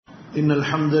إن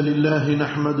الحمد لله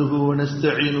نحمده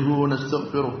ونستعينه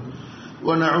ونستغفره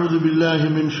ونعوذ بالله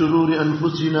من شرور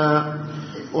أنفسنا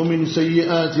ومن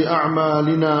سيئات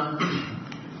أعمالنا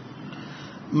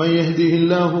من يهده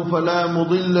الله فلا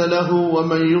مضل له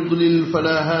ومن يضلل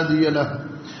فلا هادي له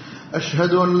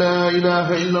أشهد أن لا إله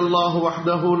إلا الله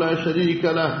وحده لا شريك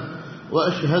له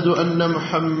وأشهد أن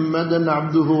محمدا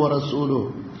عبده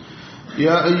ورسوله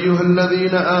يا أيها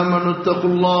الذين آمنوا اتقوا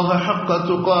الله حق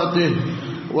تقاته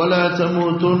ولا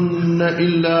تموتن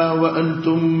إلا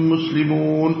وأنتم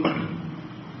مسلمون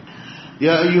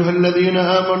يا أيها الذين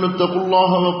آمنوا اتقوا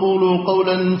الله وقولوا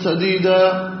قولا سديدا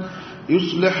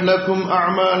يصلح لكم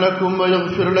أعمالكم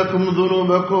ويغفر لكم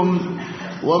ذنوبكم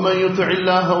ومن يطع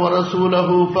الله ورسوله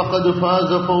فقد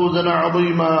فاز فوزا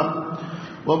عظيما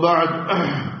وبعد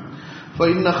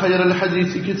فإن خير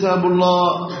الحديث كتاب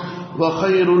الله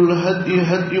وخير الهدي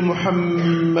هدي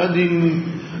محمد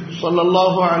صلى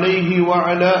الله عليه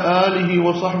وعلى آله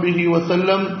وصحبه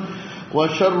وسلم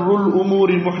وشر الأمور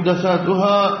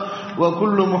محدثاتها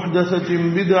وكل محدثة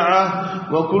بدعة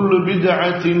وكل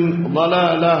بدعة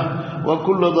ضلالة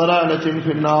وكل ضلالة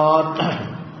في النار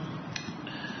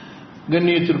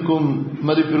கண்ணியத்திற்கும்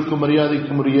மதிப்பிற்கும்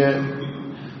மரியாதைக்கும் உரிய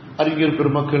அறிஞர்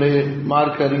பெருமக்களே,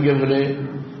 மார்க்க அறிஞர்களே,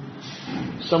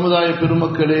 சமுதாய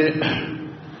பெருமக்களே,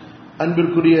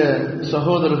 அன்பிற்குரிய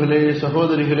சகோதரர்களே,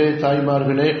 சகோதரிகளே,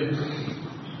 தாய்மார்களே,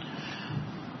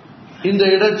 இந்த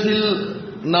இடத்தில்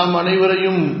நாம்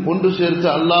அனைவரையும் ஒன்று சேர்த்த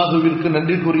அல்லாஹுவிற்கு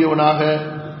நன்றி கூறியவனாக,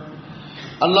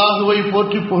 அல்லாஹுவை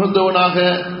போற்றி புகழ்ந்தவனாக,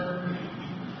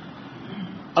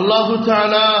 அல்லாஹு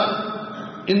தஆலா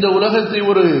இந்த உலகத்தை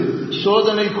ஒரு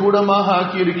சோதனை கூடமாக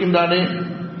ஆக்கியிருக்கின்றானே,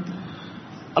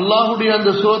 அல்லாஹுடைய அந்த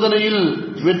சோதனையில்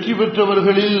வெற்றி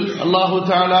பெற்றவர்களில் அல்லாஹு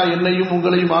தஆலா என்னையும்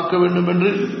உங்களையும் ஆக்க வேண்டும்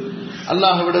என்று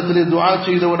அல்லாஹ்விடத்திலே துஆ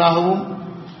செய்தவனாகவும்,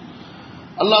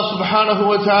 அல்லாஹ் சுப்ஹானஹு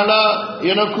வ தஆலா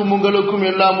எனக்கும் உங்களுக்கும்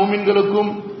எல்லா முஃமின்களுக்கும்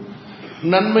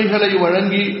நன்மைகளை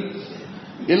வழங்கி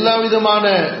எல்லாவிதமான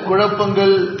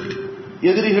குழப்பங்கள்,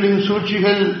 எதிரிகளின்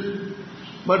சூழ்ச்சிகள்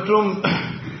மற்றும்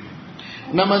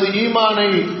நமது ஈமானை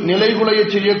நிலைகுலைய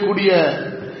செய்யக்கூடிய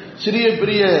சிறிய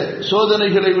பெரிய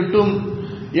சோதனைகளை விட்டும்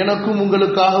எனக்கும்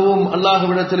உங்களுக்காகவும்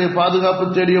அல்லாஹ்விடத்திலே பாதுகாப்பு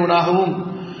தேடியவனாகவும்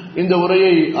இந்த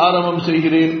உரையை ஆரம்பம்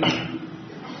செய்கிறேன்.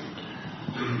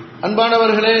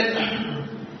 அன்பானவர்களே,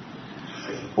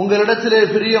 உங்களிடத்திலே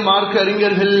பெரிய மார்க்க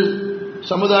அறிஞர்கள்,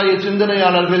 சமுதாய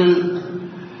சிந்தனையாளர்கள்,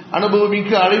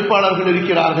 அனுபவமிக்க அழைப்பாளர்கள்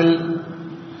இருக்கிறார்கள்.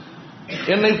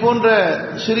 என்னை போன்ற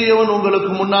சிறியவன்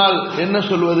உங்களுக்கு முன்னால் என்ன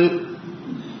சொல்வது?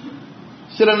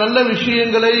 சில நல்ல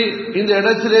விஷயங்களை இந்த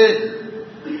இடத்திலே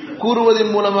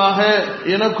கூறுவதன் மூலமாக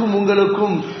எனக்கும்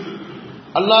உங்களுக்கும்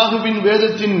அல்லாஹுவின்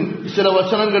வேதத்தின் சில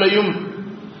வசனங்களையும்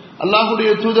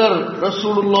அல்லாஹுடைய தூதர்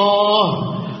ரசூலுல்லாஹ்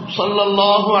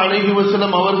ஸல்லல்லாஹு அலைஹி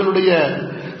வஸல்லம் அவர்களுடைய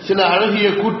சில அழகிய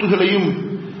கூற்றுகளையும்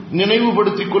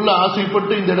நினைவுபடுத்திக் கொள்ள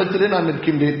ஆசைப்பட்டு இந்த இடத்திலே நான்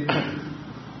நிற்கின்றேன்.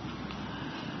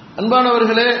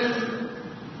 அன்பானவர்களே,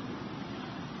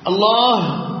 அல்லாஹ்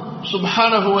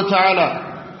சுப்ஹானஹு வ தஆலா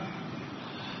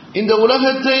இந்த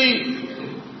உலகத்தை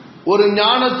ஒரு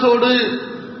ஞானத்தோடு,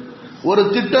 ஒரு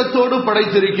திட்டத்தோடு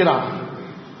படைத்திருக்கிறார்.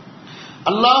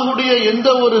 அல்லாஹுடைய எந்த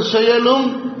ஒரு செயலும்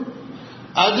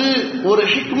அது ஒரு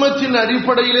ஹிக்மத்தின்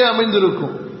அடிப்படையிலே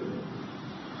அமைந்திருக்கும்.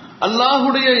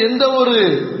 அல்லாஹுடைய எந்த ஒரு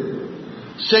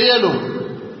செயலும்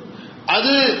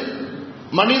அது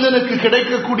மனிதனுக்கு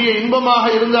கிடைக்கக்கூடிய இன்பமாக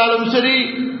இருந்தாலும் சரி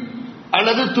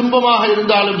அல்லது துன்பமாக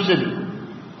இருந்தாலும் சரி,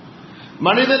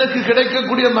 மனிதனுக்கு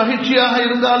கிடைக்கக்கூடிய மகிழ்ச்சியாக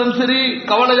இருந்தாலும் சரி,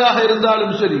 கவலையாக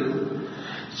இருந்தாலும் சரி,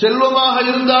 செல்வமாக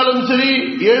இருந்தாலும் சரி,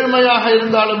 ஏழ்மையாக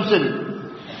இருந்தாலும் சரி,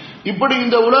 இப்படி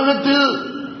இந்த உலகத்தில்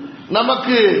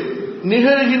நமக்கு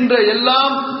நிகழ்கின்ற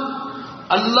எல்லாம்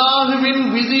அல்லாஹுவின்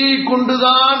விதியை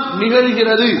கொண்டுதான்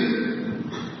நிகழ்கிறது.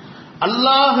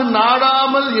 அல்லாஹ்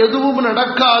நாடாமல் எதுவும்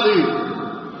நடக்காது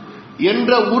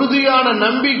என்ற உறுதியான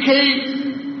நம்பிக்கை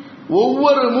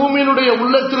ஒவ்வொரு மூமினுடைய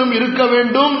உள்ளத்திலும் இருக்க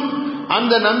வேண்டும்.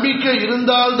 அந்த நம்பிக்கை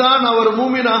இருந்தால்தான் அவர்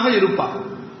மூமினாக இருப்பார்.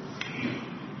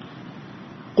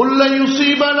 குல் லன்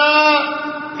யுஸீபனா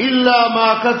இல்லா மா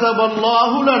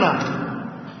கதபல்லாஹு லனா.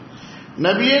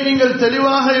 நபியே, நீங்கள்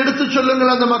தெளிவாக எடுத்துச்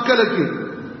சொல்லுங்கள் அந்த மக்களுக்கு,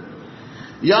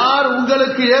 யார்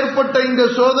உங்களுக்கு ஏற்பட்ட இந்த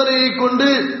சோதனையை கொண்டு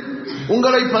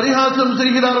உங்களை பரிகாசம்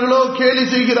செய்கிறார்களோ, கேலி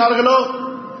செய்கிறார்களோ,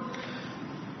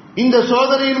 இந்த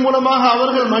சோதனையின் மூலமாக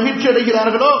அவர்கள் மகிழ்ச்சி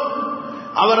அடைகிறார்களோ,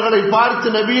 அவர்களை பார்த்து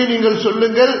நபியே நீங்கள்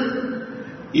சொல்லுங்கள்,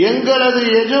 எங்களது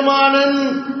எஜமானன்,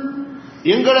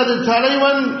 எங்களது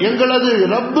தலைவன், எங்களது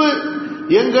ரப்பு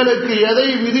எங்களுக்கு எதை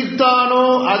விதித்தானோ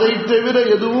அதை தவிர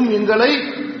எதுவும் எங்களை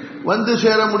வந்து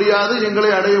சேர முடியாது, எங்களை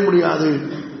அடைய முடியாது.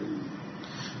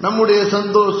 நம்முடைய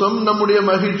சந்தோஷம், நம்முடைய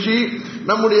மகிழ்ச்சி,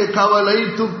 நம்முடைய கவலை,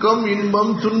 துக்கம்,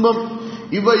 இன்பம், துன்பம்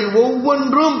இவை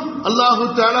ஒவ்வொன்றும் அல்லாஹு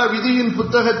தஆலா விதியின்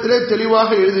புத்தகத்திலே தெளிவாக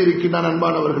எழுதியிருக்கிறான்.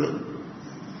 அன்பானவர்களே,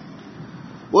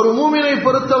 ஒரு மூமினை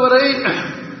பொறுத்தவரை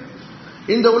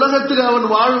இந்த உலகத்தில் அவன்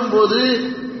வாழும்போது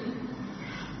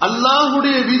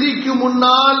அல்லாஹுடைய விதிக்கு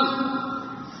முன்னால்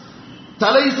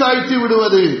தலை சாய்த்து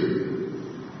விடுவது,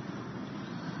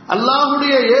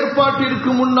 அல்லாஹுடைய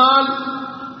ஏற்பாட்டிற்கு முன்னால்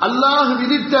அல்லாஹ்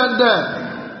விதித்த அந்த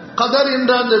கதர்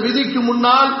என்ற அந்த விதிக்கு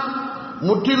முன்னால்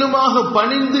முற்றிலுமாக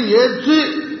பணிந்து ஏற்று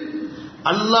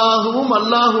அல்லாஹுவும்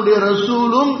அல்லாஹுடைய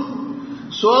ரசூலும்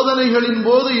சோதனைகளின்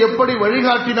போது எப்படி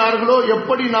வழிகாட்டினார்களோ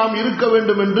எப்படி நாம் இருக்க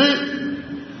வேண்டும் என்று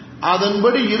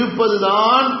அதன்படி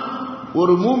இருப்பதுதான்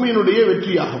ஒரு மூமினுடைய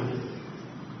வெற்றியாகும்.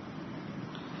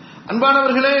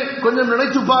 அன்பானவர்களே, கொஞ்சம்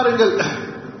நினைத்து பாருங்கள்.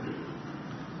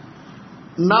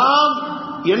 நாம்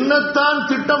என்னத்தான்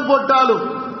திட்டம் போட்டாலும்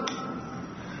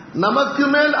நமக்கு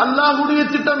மேல் அல்லாஹுடைய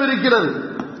திட்டம் இருக்கிறது.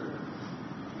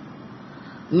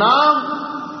 நாம்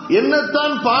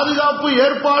என்னத்தான் பாதுகாப்பு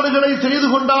ஏற்பாடுகளை செய்து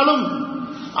கொண்டாலும்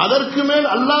அதற்கு மேல்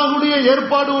அல்லாஹுடைய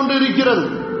ஏற்பாடு ஒன்று இருக்கிறது.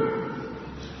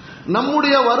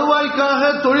 நம்முடைய வருவாய்க்காக,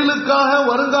 தொழிலுக்காக,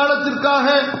 வருங்காலத்திற்காக,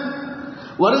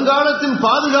 வருங்காலத்தின்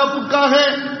பாதுகாப்புக்காக,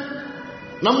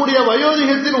 நம்முடைய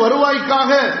வயோதிகத்தின்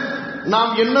வருவாய்க்காக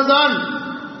நாம் என்னதான்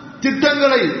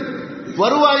திட்டங்களை,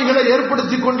 வருவாய்களை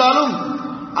ஏற்படுத்திக் கொண்டாலும்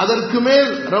அதற்கு மேல்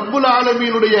ரப்புல்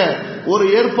ஆலமீனுடைய ஒரு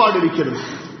ஏற்பாடு இருக்கிறது.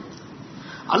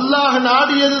 அல்லாஹ்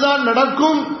நாடியதுதான்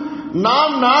நடக்கும்.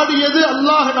 நாம் நாடியது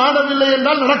அல்லாஹ் நாடவில்லை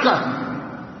என்றால் நடக்காது.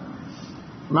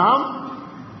 நாம்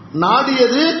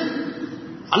நாடியது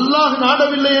அல்லாஹ்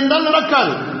நாடவில்லை என்றால்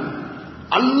நடக்காது.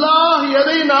 அல்லாஹ்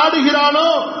எதை நாடுகிறானோ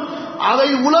அதை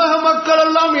உலக மக்கள்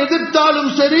எல்லாம்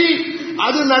எதிர்த்தாலும் சரி,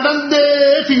 அது நடந்தே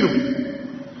தீரும்.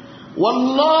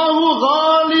 வல்லாஹு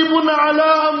காலிபுன்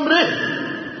அலா அம்ரிஹ்.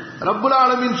 ரப்புல்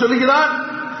ஆலமீன் சொல்கிறான்,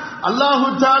 அல்லாஹு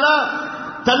தஆலா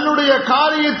தன்னுடைய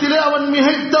காரியத்திலே அவன்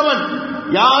மிகைத்தவன்,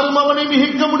 யாரும் அவனை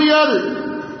மிகைக்க முடியாது.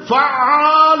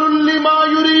 ஃபஅாலுல் லிமா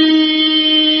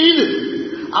யுரீத்.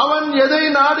 அவன் எதை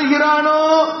நாடுகிறானோ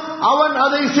அவன்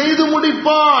அதை செய்து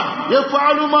முடிப்பான்.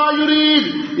 யஃஅலு மா யுரீத்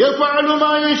யஃஅலு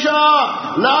மா யஷா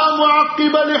லா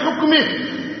முஅக்கிப லிஹுக்மிஹ்.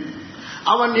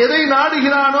 அவன் எதை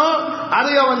நாடுகிறானோ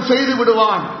அதை அவன் செய்து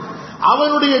விடுவான்.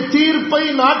 அவனுடைய தீர்ப்பை,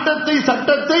 நாட்டத்தை,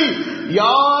 சட்டத்தை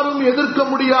யாரும் எதிர்க்க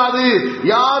முடியாது,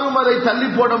 யாரும் அதை தள்ளி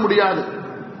போட முடியாது.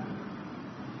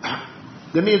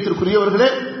 கண்ணியத்திற்குரியவர்களே,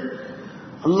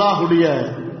 அல்லாஹுடைய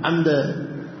அந்த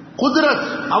குத்ரத்,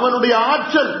 அவனுடைய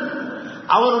ஆற்றல்,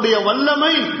 அவனுடைய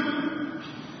வல்லமை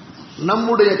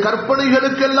நம்முடைய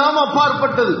கற்பனைகளுக்கெல்லாம்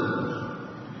அப்பாற்பட்டது.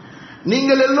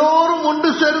 நீங்கள் எல்லோரும் ஒன்று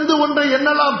சேர்ந்து ஒன்றை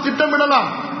எண்ணலாம்,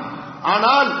 திட்டமிடலாம்.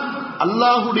 ஆனால்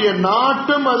அல்லாஹுடைய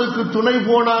நாட்டம் அதுக்கு துணை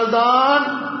போனால்தான்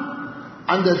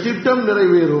அந்த திட்டம்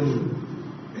நிறைவேறும்.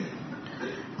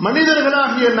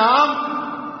 மனிதர்களாகிய நாம்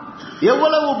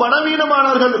எவ்வளவு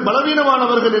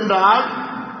பலவீனமானவர்கள் என்றால்,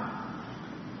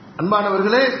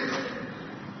 அன்பானவர்களே,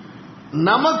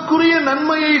 நமக்குரிய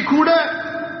நன்மையை கூட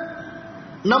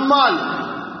நம்மால்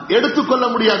எடுத்துக்கொள்ள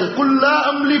முடியாது. குல்லா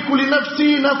அம்லிகு லினஃப்ஸி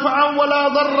நஃபஅன் வலா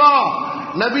தர்ரா.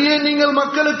 நபியே, நீங்கள்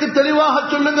மக்களுக்கு தெளிவாக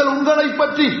சொல்லுங்கள் உங்களை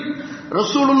பற்றி.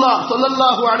 ரசூலுல்லாஹ்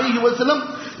ஸல்லல்லாஹு அலைஹி வஸல்லம்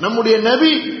நம்முடைய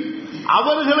நபி,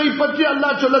 அவர்களை பற்றி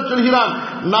அல்லாஹ் சொல்கிறான்,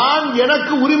 நான்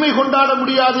எனக்கு உரிமை கொண்டாட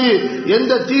முடியாது.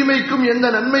 எந்த தீமைக்கும் எந்த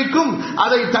நன்மைக்கும்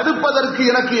அதை தடுப்பதற்கு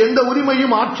எனக்கு எந்த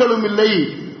உரிமையும் ஆற்றலும் இல்லை.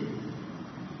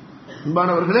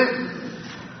 அன்பானவர்களே,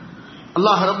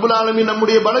 அல்லாஹ் ரப்புல் ஆலமீன்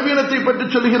நம்முடைய பலவீனத்தை பற்றி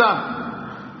சொல்கிறான்.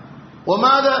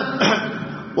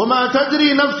 وما تدري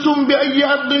نفس بأي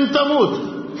أرض تموت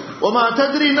وما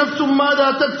تدري نفس ماذا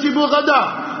تكسب غدا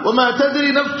وما تدري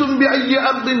نفس بأي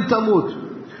أرض تموت.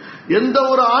 எந்த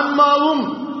ஒரு ஆன்மாவும்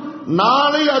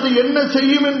நாளை அது என்ன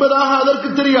செய்யும் என்பதாக அதற்கு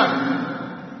தெரியாது.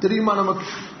 தெரியுமா நமக்கு?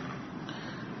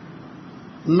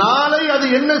 நாளை அது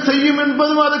என்ன செய்யும்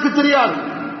என்பதும் அதற்கு தெரியாது.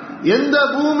 எந்த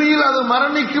பூமியில் அது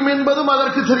மரணிக்கும் என்பதும்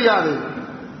அதற்கு தெரியாது.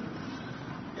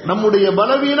 நம்முடைய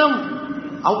பலவீனம்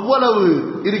அவ்வளவு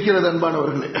இருக்கிறது.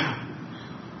 அன்பானவர்களே,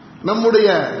 நம்முடைய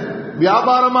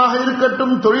வியாபாரமாக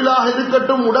இருக்கட்டும், தொழிலாக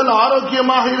இருக்கட்டும், உடல்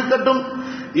ஆரோக்கியமாக இருக்கட்டும்,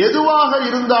 எதுவாக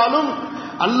இருந்தாலும்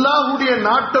அல்லாஹுடைய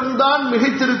நாட்டம் தான்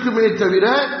மிகைத்திருக்குமே தவிர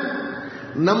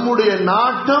நம்முடைய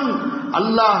நாட்டம்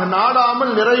அல்லாஹ்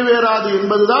நாடாமல் நிறைவேறாது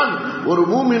என்பதுதான் ஒரு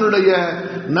மூமினுடைய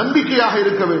நம்பிக்கையாக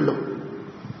இருக்க வேண்டும்.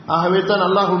 ஆகவே தான்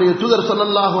அல்லாஹுடைய தூதர்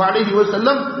ஸல்லல்லாஹு அலைஹி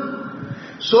வஸல்லம்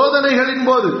சோதனைகளின்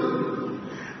போது,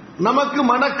 நமக்கு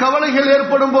மனக்கவலைகள்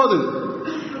ஏற்படும் போது,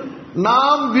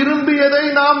 நாம் விரும்பியதை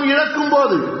நாம் இழக்கும்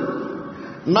போது,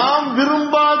 நாம்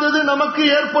விரும்பாதது நமக்கு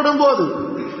ஏற்படும் போது,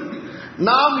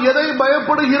 நாம் எதை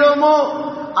பயப்படுகிறோமோ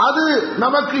அது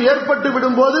நமக்கு ஏற்பட்டு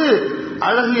விடும் போது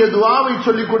அழகிய துஆவை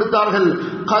சொல்லிக் கொடுத்தார்கள்.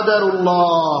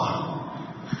 கதருல்லாஹ்,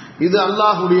 இது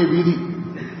அல்லாஹ்வுடைய விதி.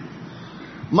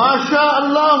 மாஷா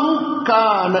அல்லாஹு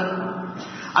கான,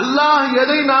 அல்லாஹ்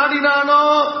எதை நாடினானோ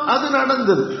அது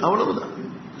நடந்தது, அவ்வளவுதான்.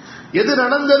 எது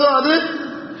நடந்ததோ அது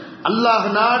அல்லாஹ்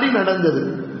நாடி நடந்தது.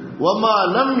 வமா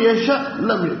லம் யஷா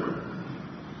லம் யகுன்,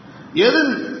 எது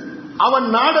அவன்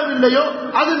நாடவில்லையோ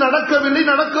அது நடக்கவில்லை,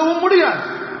 நடக்கவும் முடியாது.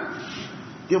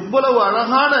 எவ்வளவு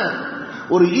அழகான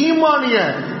ஒரு ஈமானிய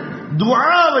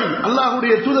துஆவை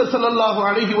அல்லாஹ்வுடைய தூதர் ஸல்லல்லாஹு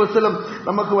அலைஹி வஸல்லம்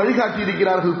நமக்கு வழிகாட்டி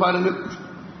இருக்கிறார்கள். பாருங்கள்,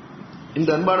 இந்த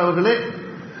அன்பானவர்களே,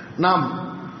 நாம்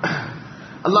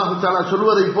அல்லாஹ் தஆலா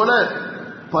சொல்வதை போல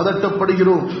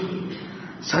பதட்டப்படுகிறோம்,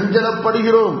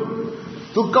 சஞ்சலப்படுகிறோம்,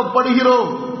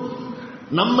 துக்கப்படுகிறோம்,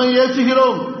 நம்மை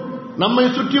ஏசுகிறோம், நம்மை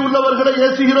சுற்றி உள்ளவர்களை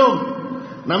ஏசுகிறோம்.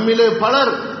 நம்மிலே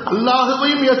பலர்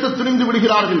அல்லாஹ்வையும் ஏச துணிந்து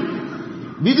விடுகிறார்கள்,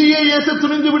 விதியை ஏச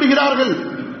துணிந்து விடுகிறார்கள்,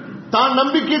 தான்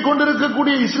நம்பிக்கை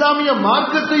கொண்டிருக்கக்கூடிய இஸ்லாமிய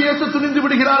மார்க்கத்தை ஏச துணிந்து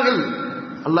விடுகிறார்கள்.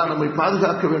 அல்லாஹ் நம்மை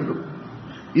பாதுகாக்க வேண்டும்.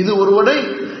 இது ஒருவனை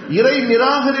இறை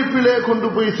நிராகரிப்பிலே கொண்டு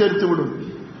போய் சேர்த்துவிடும்,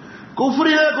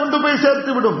 குஃப்ரிலே கொண்டு போய்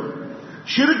சேர்த்துவிடும்,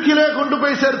 ஷிர்கிலே கொண்டு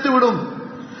போய் சேர்த்துவிடும்,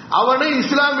 அவனை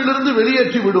இஸ்லாமிலிருந்து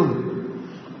வெளியேற்றிவிடும்.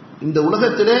 இந்த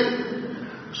உலகத்திலே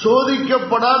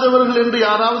சோதிக்கப்படாதவர்கள் என்று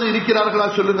யாராவது இருக்கிறார்களா?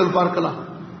 சொல்லுங்கள் பார்க்கலாம்.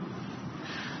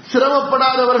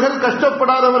 சிரமப்படாதவர்கள்,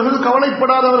 கஷ்டப்படாதவர்கள்,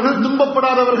 கவலைப்படாதவர்கள்,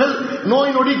 துன்பப்படாதவர்கள்,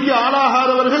 நோய் நொடிக்கு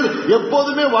ஆளாகாதவர்கள்,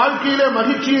 எப்போதுமே வாழ்க்கையிலே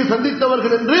மகிழ்ச்சியை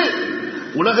சந்தித்தவர்கள் என்று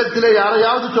உலகத்திலே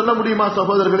யாரையாவது சொல்ல முடியுமா?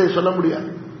 சகோதரர்களே, சொல்ல முடியாது.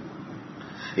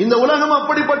 இந்த உலகம்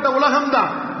அப்படிப்பட்ட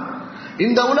உலகம்தான்.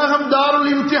 இந்த உலகம்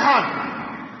தாருல் இம்திஹான்,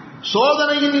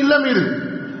 சோதனையின் இல்லம். இது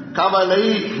கவலை,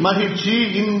 மகிழ்ச்சி,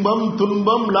 இன்பம்,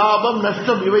 துன்பம், லாபம்,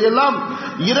 நஷ்டம், இவையெல்லாம்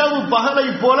இரவு பகலை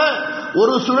போல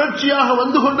ஒரு சுழற்சியாக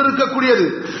வந்து கொண்டிருக்கக்கூடியது.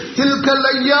 தில்கல்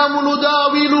அய்யாமு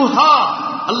நுதாவிலுஹா,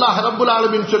 அல்லாஹ் ரப்புல்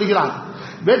ஆலமீன் சொல்கிறான்.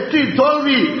 வெற்றி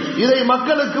தோல்வி இதை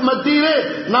மக்களுக்கு மத்தியிலே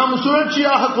நாம்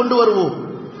சுழற்சியாக கொண்டு வருவோம்.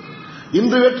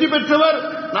 இன்று வெற்றி பெற்றவர்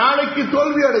நாளைக்கு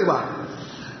தோல்வி அடைவார்,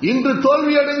 இன்று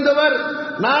தோல்வி அடைந்தவர்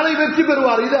நாளை வெற்றி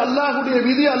பெறுவார். இது அல்லாஹ்வுடைய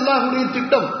விதி, அல்லாஹ்வுடைய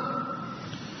திட்டம்.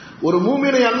 ஒரு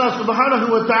மூமினை அல்லாஹ் சுப்ஹானஹு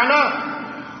வ தஆலா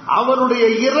அவனுடைய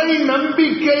இறை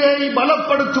நம்பிக்கையை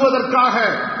பலப்படுத்துவதற்காக,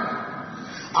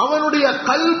 அவனுடைய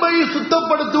கல்பை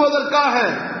சுத்தப்படுத்துவதற்காக,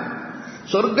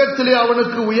 சொர்க்கத்திலே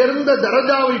அவனுக்கு உயர்ந்த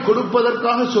தரஜாவை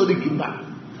கொடுப்பதற்காக சோதிக்கின்றான்.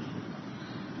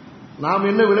 நாம்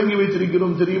என்ன விளங்கி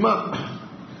வைத்திருக்கிறோம் தெரியுமா?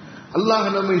 அல்லாஹ்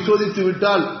நம்மை சோதித்து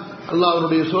விட்டால் அல்லாஹ்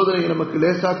அவனுடைய சோதனையை நமக்கு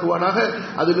லேசாக்குவானாக,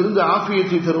 அதிலிருந்து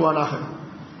ஆஃபியத்தை தருவானாக.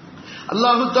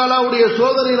 அல்லாஹு தஆலாவுடைய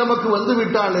சோதனை நமக்கு வந்து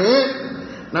விட்டாலே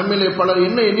நம்மிலே பலர்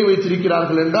என்ன எண்ணி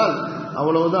வைத்திருக்கிறார்கள் என்றால்,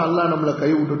 அவ்வளவுதான், அல்லாஹ் நம்மளை கை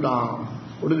விட்டுட்டான்,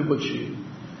 ஒடுங்கி போச்சு,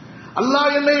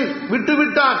 அல்லாஹ் என்னை விட்டு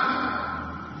விட்டான்,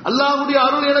 அல்லாஹ்வுடைய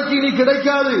அருள் எனக்கு இனி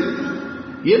கிடைக்காது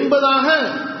என்பதாக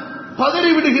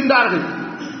பதறி விடுகின்றார்கள்.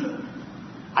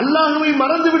 அல்லாஹ்வை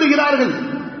மறந்து விடுகிறார்கள்.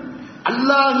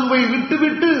 அல்லாஹ்வை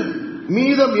விட்டுவிட்டு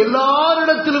மீதம்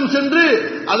எல்லாரிடத்திலும் சென்று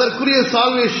அதற்குரிய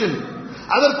சால்வேஷன்,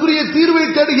 அதற்குரிய தீர்வை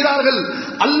தேடுகிறார்கள்.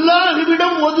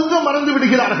 அல்லாஹ்விடம் ஒதுங்க மறந்து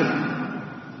விடுகிறார்கள்.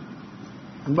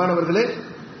 அன்பானவர்களே,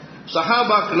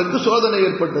 சஹாபாக்களுக்கு சோதனை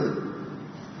ஏற்பட்டது.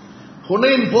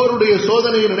 ஹுனைன் போருடைய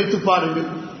சோதனையை நினைத்து பாருங்கள்.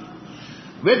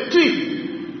 வெற்றி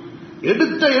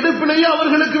எடுத்த எடுப்பிலேயே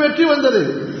அவர்களுக்கு வெற்றி வந்தது.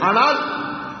 ஆனால்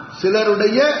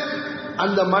சிலருடைய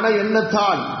அந்த மன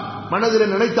எண்ணத்தால்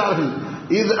மனதில் நினைத்தார்கள்,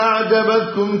 இஸ்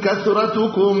அஜபக்கும்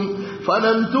கஸ்ரத்துக்கும்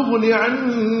ஃபலம் துக்னி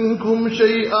அன்கும்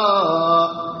ஷைஆ,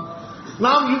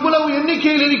 நாம் இவ்வளவு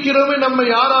எண்ணிக்கையில் இருக்கிறோமே, நம்மை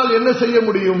யாரால் என்ன செய்ய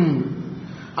முடியும்?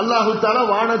 அல்லாஹு தஆலா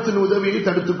வானத்தின் உதவியை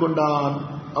தடுத்துக் கொண்டான்.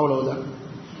 அவ்வளவுதான்.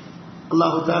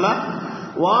 அல்லாஹு தஆலா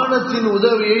வானத்தின்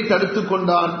உதவியை தடுத்துக்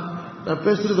கொண்டான். நான்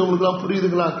பேசுறது உங்களுக்கு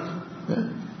புரியுதுங்களா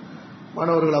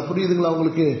மாணவர்களா? புரியுதுங்களா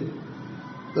உங்களுக்கு?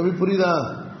 தம்பி புரியுதா?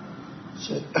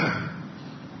 சரி.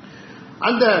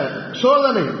 அந்த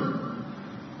சோதனை,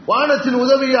 வானத்தின்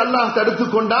உதவியை அல்லாஹ்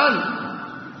தடுத்துக் கொண்டான்.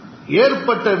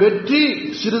 ஏற்பட்ட வெற்றி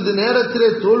சிறிது நேரத்திலே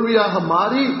தோல்வியாக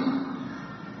மாறி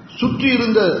சுற்றி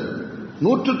இருந்த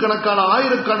நூற்றுக்கணக்கான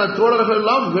ஆயிரக்கான தோழர்கள்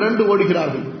எல்லாம் விரண்டு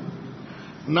ஓடுகிறார்கள்.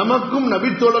 நமக்கும்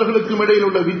நபித்தோழர்களுக்கும் இடையில்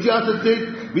உள்ள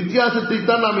வித்தியாசத்தை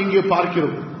தான் நாம் இங்கே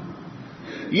பார்க்கிறோம்.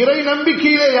 இறை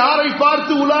நம்பிக்கையிலே யாரை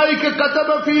பார்த்து உலாயிக்க கதப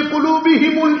ஃபீ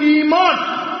குலூபிஹிமுல் ஈமான்,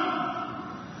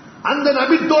 அந்த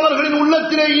நபித்தோழர்களின்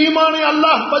உள்ளத்திலே ஈமானை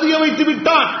அல்லாஹ் பதிய வைத்து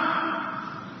விட்டான்.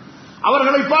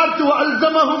 அவர்களை பார்த்து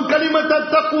அல்ஸமஹும்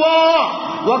கலிமத்தத் தக்வா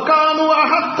வ கானூ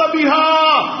அஹக்க பிஹா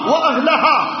வ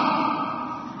அஹ்லஹா,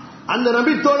 அந்த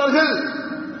நபித்தோழர்கள்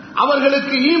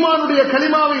அவர்களுக்கு ஈமானுடைய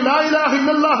கலிமாவை, லா இலாஹ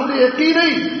இல்லல்லாஹுடைய யகீனை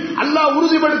அல்லாஹ்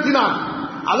உறுதிப்படுத்தினான்.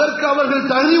 அதற்கு அவர்கள்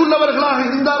தகுதி உள்ளவர்களாக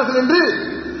இருந்தார்கள் என்று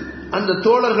அந்த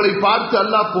தோழர்களை பார்த்து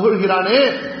அல்லாஹ் புகழ்கிறானே.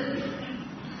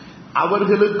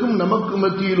 அவர்களுக்கும் நமக்கு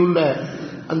மத்தியில் உள்ள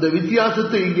அந்த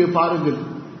வித்தியாசத்தை இங்கே பாருங்கள்.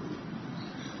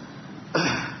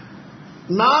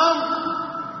 நாம்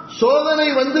சோதனை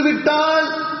வந்துவிட்டால்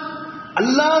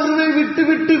அல்லாஹ்வை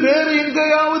விட்டுவிட்டு வேறு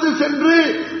எங்கேயாவது சென்று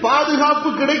பாதுகாப்பு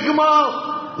கிடைக்குமா,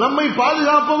 நம்மை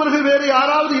பாதுகாப்பவர்கள் வேறு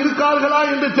யாராவது இருக்கார்களா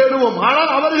என்று தேடுவோம்.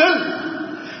 ஆனால் அவர்கள்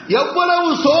எவ்வளவு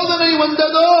சோதனை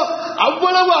வந்ததோ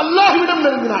அவ்வளவு அல்லாஹ்விடம்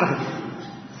நெருங்கினார்கள்.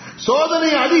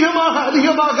 சோதனை அதிகமாக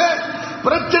அதிகமாக,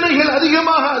 பிரச்சனைகள்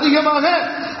அதிகமாக அதிகமாக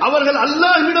அவர்கள்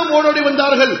அல்லாஹ்விடம் ஓடோடி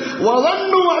வந்தார்கள்.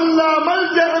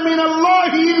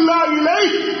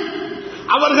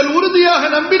 அவர்கள் உறுதியாக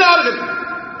நம்பினார்கள்,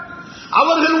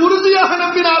 அவர்கள் உறுதியாக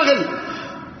நம்பினார்கள்.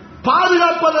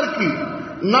 பாதுகாப்பதற்கு,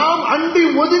 நாம் அண்டி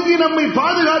ஒதுங்கி நம்மை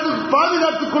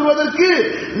பாதுகாத்துக் கொள்வதற்கு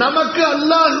நமக்கு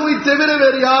அல்லாஹ்வை தவிர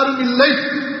வேறு யாரும் இல்லை.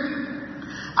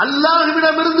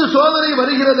 அல்லாஹ்விடமிருந்து சோதனை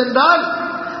வருகிறது என்றால்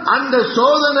அந்த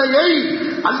சோதனையை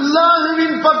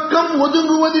அல்லாஹ்வின் பக்கம்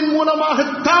ஒதுங்குவதன்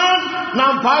மூலமாகத்தான்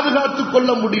நாம் பாதுகாத்துக் கொள்ள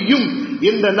முடியும்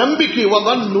என்ற நம்பிக்கை.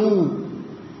 வதன்னு,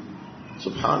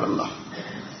 சுப்ஹானல்லாஹ்,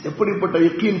 எப்படிப்பட்ட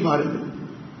யக்கீன் பாருங்கள்.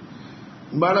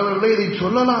 மாணவர்களே, இதை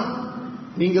சொல்லலாம்,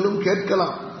 நீங்களும்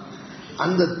கேட்கலாம்.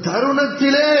 அந்த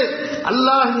தருணத்திலே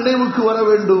அல்லாஹ் நினைவுக்கு வர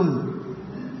வேண்டும்,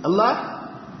 அல்லாஹ்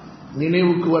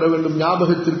நினைவுக்கு வர வேண்டும்,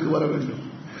 ஞாபகத்திற்கு வர வேண்டும்.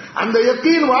 அந்த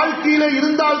யக்கீன் வாழ்க்கையிலே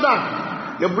இருந்தால்தான்.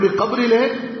 எப்படி கபரிலே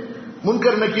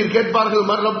முன்கர் நக்கீர் கேட்பார்கள்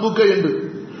மர் ரப்புக்க என்று,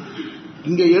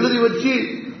 இங்க எழுதி வச்சு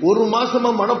ஒரு மாசமா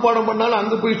மனப்பாடம் பண்ணாலும்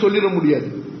அங்க போய் சொல்லிட முடியாது.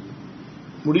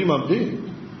 முடியுமா? அப்படி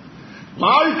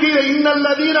வாழ்க்கையில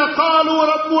இன்னல்லதீன காலு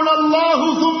ரப்புனல்லாஹு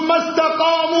சும்ம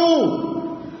இஸ்தகாமு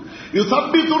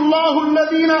யுஸப்பித்துல்லாஹு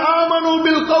அல்லதீன ஆமனு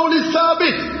பில் கௌலிஸ்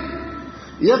ஸாபித்.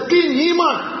 யக்கீன்,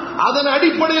 ஈமான், அதன்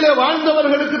அடிப்படையிலே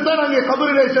வாழ்ந்தவர்களுக்கு தான் அங்கே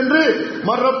கபரிலே சென்று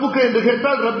மர் ரப்புக்க என்று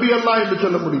கேட்டால் ரப்பி அல்லாஹ் என்று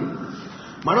சொல்ல முடியும்.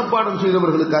 மனப்பாடம்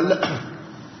செய்தவர்களுக்கு அல்ல.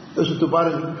 யோசித்து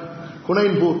பாருங்கள்,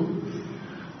 ஹுனைன் போர்,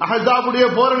 அஹ்ஸாபுடைய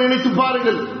போரை நினைத்து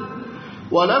பாருங்கள்.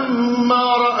 وَلَمَّا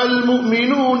رَأَى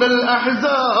الْمُؤْمِنُونَ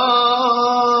الْأَحْزَابَ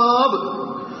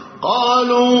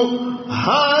قَالُوا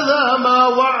هَذَا مَا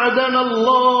وَعَدَنَا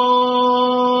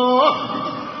اللَّهُ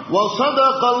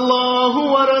وَصَدَقَ اللَّهُ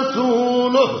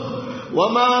وَرَسُولُهُ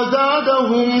وَمَا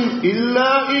زَادَهُمْ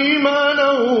إِلَّا إِيمَانًا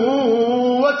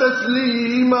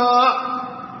وَتَسْلِيمًا.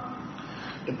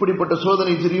 எப்படிப்பட்ட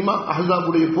சோதனை தெரியுமா?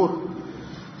 அஹ்ஸாபுடைய போர்.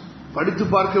 படித்து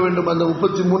பார்க்க வேண்டும். அந்த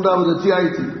 33வது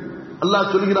அத்தியாயத்தில்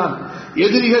அல்லாஹ் சொல்கிறான்,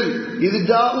 எதிரிகள் இது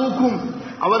ஜாஊக்கும்,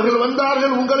 அவர்கள்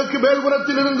வந்தார்கள் உங்களுக்கு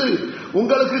மேல்புறத்திலிருந்து,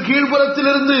 உங்களுக்கு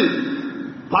கீழ்புறத்திலிருந்து,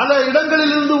 பல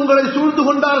இடங்களிலிருந்து உங்களை சூழ்ந்து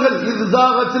கொண்டார்கள். இது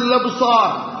ஜாகத்தில்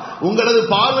அப்சார், உங்களது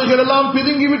பார்வைகள் எல்லாம்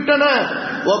பிதுங்கிவிட்டன.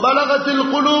 வபலகத்தில்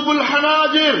குலூபுல்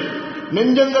ஹனாஜிர்,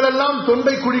 நெஞ்சங்கள் எல்லாம்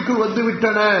தொண்டை குழிக்குள்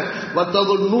வந்துவிட்டன.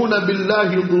 வத்ததுன்னூன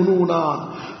பில்லாஹி துனூனா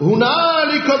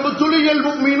ஹுனாலிக புதுலியல்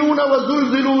முஃமினூன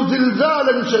வஸுல்ஸிலூ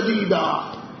ஸில்ஸாலன் ஷதீதா.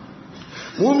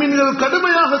 மூமின்கள்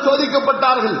கடுமையாக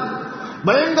சோதிக்கப்பட்டார்கள்,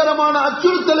 பயங்கரமான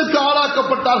அச்சுறுத்தலுக்கு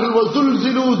ஆளாக்கப்பட்டார்கள்.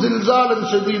 வஸுல்ஸிலூ ஸில்ஸாலன்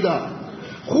ஷதீதா,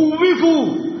 குவிஃபு,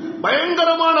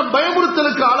 பயங்கரமான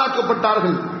பயமுறுத்தலுக்கு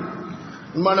ஆளாக்கப்பட்டார்கள்.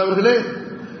 மாணவர்களே,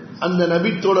 அந்த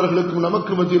நபி தோழர்களுக்கும்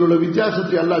நமக்கு மத்தியில் உள்ள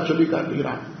வித்தியாசத்தை அல்லாஹ் சொல்லி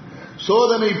காட்டுகிறான்.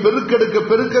 சோதனை பெருக்கெடுக்க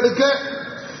பெருக்கெடுக்க,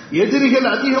 எதிரிகள்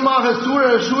அதிகமாக சூழ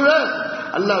சூழ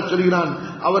அல்லாஹ் சொல்கிறான்,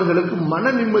 அவர்களுக்கு மன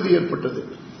நிம்மதி ஏற்பட்டது.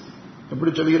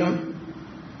 எப்படி சொல்கிறான்?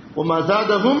 وَمَا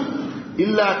زَادَهُمْ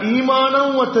إِلَّا إِيمَانًا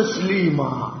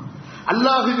وَتَسْلِيمًا.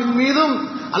 அல்லாஹ்வின் மீதும்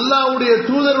அல்லாஹ்வுடைய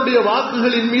தூதருடைய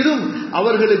வாக்குகளின் மீதும்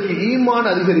அவர்களுக்கு ஈமான்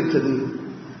அதிகரித்தது.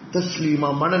 தஸ்லீமா,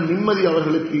 மன நிம்மதி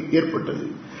அவர்களுக்கு ஏற்பட்டது.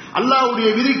 அல்லாஹ்வுடைய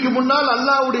விதிக்கு முன்னால்,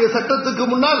 அல்லாஹ்வுடைய சட்டத்துக்கு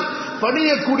முன்னால்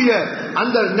பணியக்கூடிய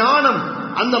அந்த ஞானம்,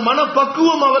 அந்த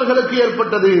மனப்பக்குவம் அவர்களுக்கு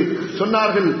ஏற்பட்டது.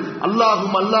 சொன்னார்கள்,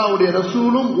 அல்லாஹும் அல்லாஹ்வுடைய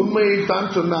ரசூலும்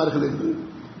உண்மையைத்தான் சொன்னார்கள் என்று.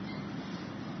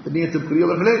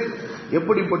 கண்ணியத்திற்குரியவர்களே,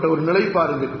 எப்படிப்பட்ட ஒரு நிலை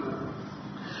பாருங்கள்.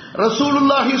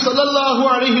 ரசூலுல்லாஹி ஸல்லல்லாஹு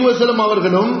அலைஹி வஸல்லம்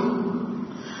அவர்களும்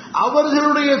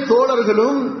அவர்களுடைய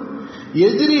தோழர்களும்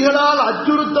எதிரிகளால்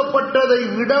அச்சுறுத்தப்பட்டதை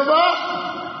விடவா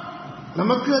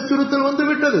நமக்கு அச்சுறுத்தல் வந்து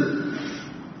விட்டது?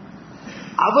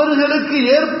 அவர்களுக்கு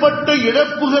ஏற்பட்ட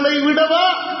இழப்புகளை விடவா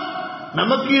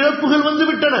நமக்கு இழப்புகள் வந்து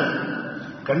விட்டன?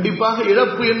 கண்டிப்பாக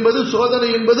இழப்பு என்பது, சோதனை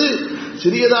என்பது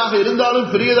சிறியதாக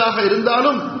இருந்தாலும் பெரியதாக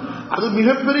இருந்தாலும் அது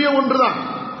மிகப்பெரிய ஒன்றுதான்,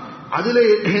 அதிலே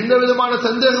எந்த விதமான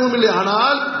சந்தேகமும் இல்லை.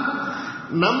 ஆனால்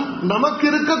நமக்கு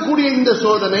இருக்கக்கூடிய இந்த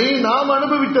சோதனை, நாம்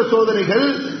அனுபவித்த சோதனைகள்,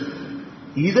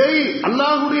 இதை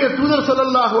அல்லாஹ்வுடைய தூதர்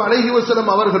ஸல்லல்லாஹு அலைஹி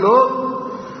வஸல்லம் அவர்களோ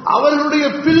அவர்களுடைய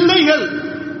பிள்ளைகள்,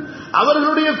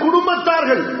 அவர்களுடைய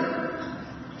குடும்பத்தார்கள்,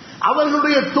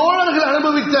 அவர்களுடைய தோழர்கள்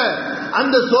அனுபவித்த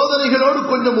அந்த சோதனைகளோடு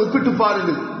கொஞ்சம் ஒப்பிட்டு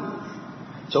பாருங்கள்.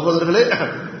 சகோதரர்களே,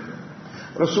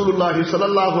 ரசூலுல்லாஹி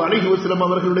ஸல்லல்லாஹு அலைஹி வஸல்லம்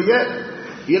அவர்களுடைய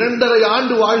 2.5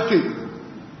 ஆண்டு வாழ்க்கை.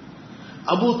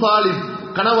 அபூ தாலிப்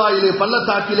கணவாயிலே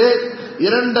பள்ளத்தாக்கிலே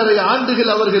 2.5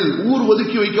 ஆண்டுகள் அவர்கள் ஊர்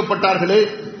ஒதுக்கி வைக்கப்பட்டார்களே,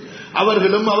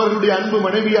 அவர்களும் அவர்களுடைய அன்பு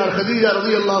மனைவியார் கதீஜா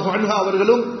ரலியல்லாஹு அன்ஹா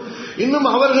அவர்களும் இன்னும்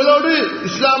அவர்களோடு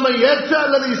இஸ்லாமை ஏற்ற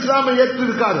அல்லது இஸ்லாமை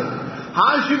ஏற்றிருக்காத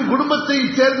ஹாஷிம் குடும்பத்தை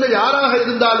சேர்ந்த யாராக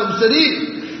இருந்தாலும் சரி,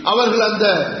 அவர்கள் அந்த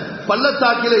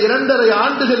பள்ளத்தாக்கிலே 2.5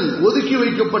 ஆண்டுகள் ஒதுக்கி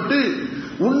வைக்கப்பட்டு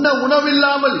உண்ண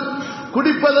உணவில்லாமல்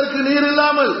குடிப்பதற்கு நீர்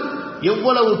இல்லாமல்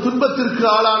எவ்வளவு துன்பத்திற்கு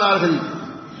ஆளானார்கள்.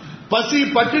 பசி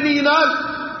பட்டினியினால்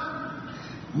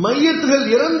மையத்துகள்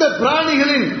இறந்த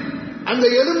பிராணிகளின் அந்த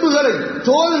எலும்புகளை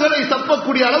தோள்களை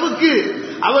தப்பக்கூடிய அளவுக்கு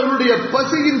அவர்களுடைய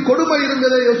பசியின் கொடுமை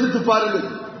இருந்ததை யோசித்து பாருங்கள்.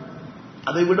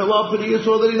 அதை விடவா பெரிய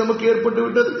சோதனை நமக்கு ஏற்பட்டு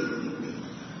விட்டது?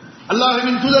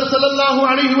 அல்லாஹ்வின் தூதர் ஸல்லல்லாஹு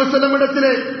அலைஹி வஸல்லம்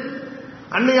இடத்திலே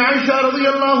அன்னை ஆயிஷா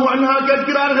ரலியல்லாஹு அன்ஹா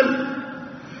கேட்கிறார்கள்,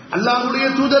 அல்லாஹ்வுடைய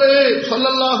தூதரே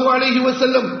ஸல்லல்லாஹு அலைஹி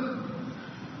வஸல்லம்,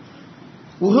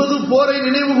 உஹது போரை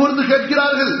நினைவு கூர்ந்து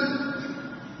கேட்கிறார்கள்,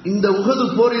 இந்த உஹது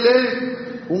போரிலே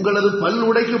உங்களது பல்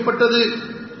உடைக்கப்பட்டது,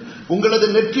 உங்களது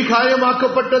நெற்றி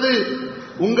காயமாக்கப்பட்டது,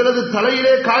 உங்களது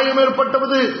தலையிலே காயம்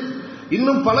ஏற்பட்டது,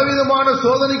 இன்னும் பலவிதமான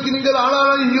சோதனைக்கு நீங்கள்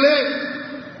ஆளானீர்களே,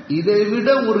 இதைவிட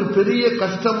ஒரு பெரிய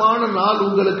கஷ்டமான நாள்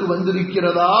உங்களுக்கு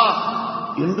வந்திருக்கிறதா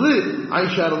என்று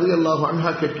ஆயிஷா ரலியல்லாஹு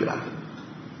அன்ஹா கேட்கிறார்கள்.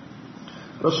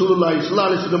 ரசூலுல்லாஹி ஸல்லல்லாஹு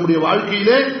அலைஹி வஸல்லம்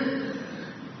வாழ்க்கையிலே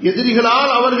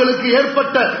எதிரிகளால் அவர்களுக்கு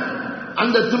ஏற்பட்ட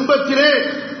அந்த துன்பத்திலே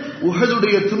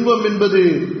உஹதுடைய துன்பம் என்பது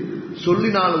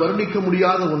சொல்லினால் வர்ணிக்க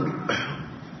முடியாத ஒன்று.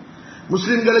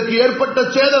 முஸ்லிம்களுக்கு ஏற்பட்ட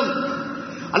சேதம்,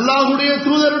 அல்லாஹ்வுடைய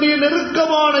தூதருடைய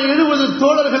நெருக்கமான 70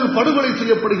 தோழர்கள் படுகொலை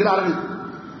செய்யப்படுகிறார்கள்.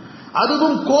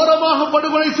 அதுவும் கோரமாக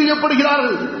படுகொலை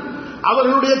செய்யப்படுகிறார்கள்.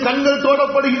 அவர்களுடைய கண்கள்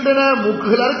தோடப்படுகின்றன,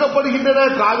 மூக்குகள் அறுக்கப்படுகின்றன,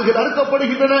 காதுகள்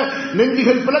அறுக்கப்படுகின்றன,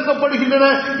 நெஞ்சுகள் பிளக்கப்படுகின்றன,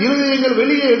 இருதயங்கள்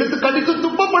வெளியே எடுத்து கடித்து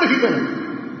துப்பப்படுகின்றன.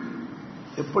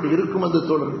 எப்படி இருக்கும் அந்த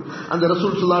தோழர்கள்? அந்த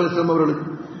ரசூல் ஸல்லல்லாஹு அலைஹி வஸல்லம் அவர்களுக்கு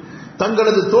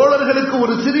தங்களது தோழர்களுக்கு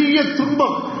ஒரு சிறிய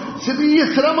துன்பம், சிறிய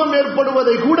சிரமம்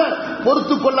ஏற்படுவதை கூட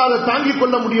பொறுத்துக் கொள்ளாத, தாங்கிக்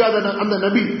கொள்ள முடியாத அந்த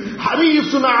நபி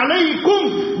ஹரீஸுன் அலைக்கும்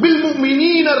பில்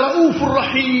முஃமினீன ரഊஃபுர்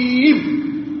ரஹீம்,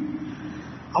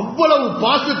 அவ்வளவு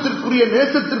பாசத்திற்குரிய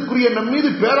நேசத்திற்குரிய நம் மீது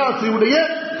பேராசையுடைய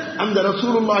அந்த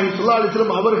ரசூலுல்லாஹி ஸல்லல்லாஹு அலைஹி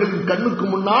வஸல்லம் அவர்களின் கண்ணுக்கு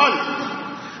முன்னால்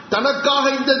தனக்காக,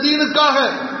 இந்த தீனுக்காக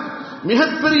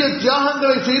மிகப்பெரிய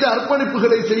தியாகங்களை செய்த,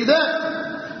 அர்ப்பணிப்புகளை செய்த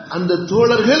அந்த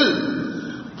தோழர்கள்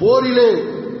போரிலே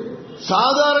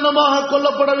சாதாரணமாக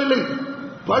கொல்லப்படவில்லை,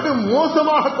 படு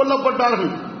மோசமாக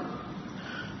கொல்லப்பட்டார்கள்.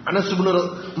 அனஸ் இப்னு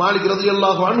மாலிக்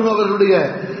ரலியல்லாஹு அன்ஹு அவர்களுடைய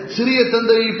சிறிய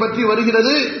தந்தையை பற்றி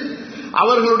வருகிறது.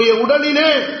 அவர்களுடைய உடலிலே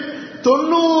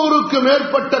 90க்கு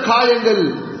மேற்பட்ட காயங்கள்,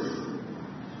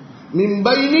 மின்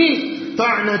பைனி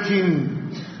தஅனத்தின்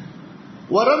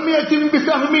வரம்யத்தின்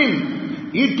பிஸஹ்மின்,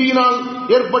 ஈட்டியினால்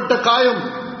ஏற்பட்ட காயம்,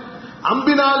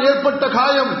 அம்பினால் ஏற்பட்ட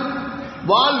காயம்,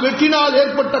 வாள் வெட்டினால்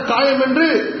ஏற்பட்ட காயம் என்று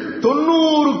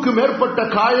 90க்கு மேற்பட்ட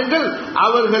காயங்கள்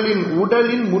அவர்களின்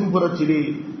உடலின் முன்புறத்திலே.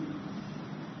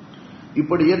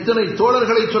 இப்படி எத்தனை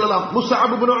தோழர்களை சொல்லலாம்.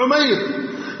 முஸ்அப் இப்னு உமைர்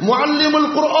முஅல்லிமுல்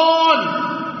குர்ஆன்,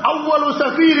 அவ்வலு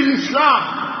சஃபீரில் இஸ்லாம்,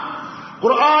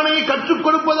 குர்ஆனை கற்றுக்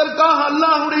கொடுப்பதற்காக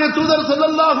அல்லாஹ்வுடைய தூதர்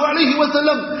ஸல்லல்லாஹு அலைஹி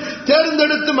வஸல்லம்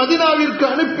தேர்ந்தெடுத்து மதீனாவிற்கு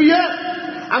அனுப்பிய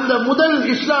அந்த முதல்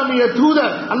இஸ்லாமிய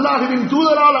தூதர், அல்லாஹ்வின்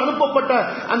தூதரால் அனுப்பப்பட்ட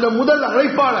அந்த முதல்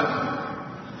அழைப்பாளர்,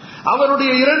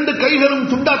 அவருடைய 2 கைகளும்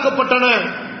துண்டாக்கப்பட்டன,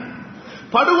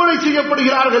 படுகொலை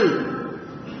செய்யப்படுகிறார்கள்.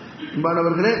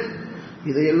 அன்பானவர்களே,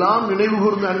 இதையெல்லாம் நினைவு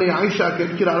கூர்ந்து அன்னை ஆயிஷா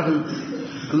கேட்கிறார்கள்,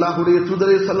 அல்லாஹ்வுடைய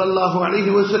தூதரே ஸல்லல்லாஹு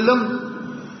அலைஹி வஸல்லம்,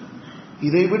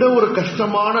 இதைவிட ஒரு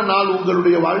கஷ்டமான நாள்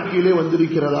உங்களுடைய வாழ்க்கையிலே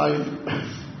வந்திருக்கிறதா என்று,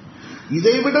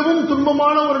 இதைவிடவும்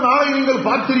துன்பமான ஒரு நாளை நீங்கள்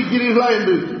பார்த்திருக்கிறீர்களா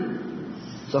என்று.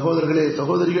 சகோதரர்களே,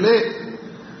 சகோதரிகளே,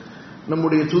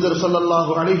 நம்முடைய தூதர்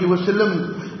ஸல்லல்லாஹு அலைஹி வஸல்லம்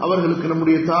அவர்களுக்கு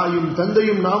நம்முடைய தாயும்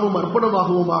தந்தையும் நாமும்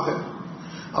அர்ப்பணமாகுவோமாக.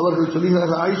 அவர்கள்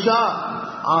சொல்கிறார்கள், ஆயிஷா,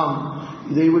 ஆம்,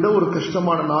 இதைவிட ஒரு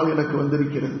கஷ்டமான நாள் எனக்கு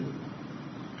வந்திருக்கிறது,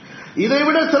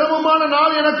 இதைவிட சிரமமான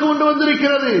நாள் எனக்கு கொண்டு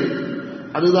வந்திருக்கிறது.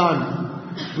 அதுதான்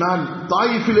நான்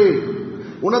தாயிஃபிலே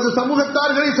உனது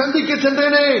சமூகத்தார்களை சந்திக்க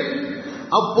சென்றேனே,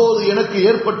 அப்போது எனக்கு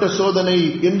ஏற்பட்ட சோதனை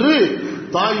என்று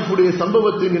தாயிஃபுடைய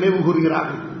சம்பவத்தை நினைவு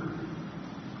கூறுகிறார்கள்.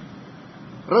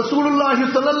 ரசூலுல்லாஹி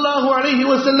ஸல்லல்லாஹு அலைஹி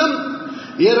வஸல்லம்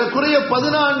ஏறக்குறைய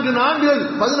 14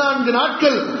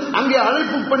 நாட்கள் அங்கே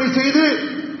அழைப்பு பணி செய்து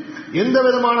எந்த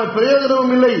விதமான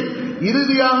பிரயோஜனமும் இல்லை.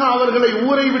 இறுதியாக அவர்களை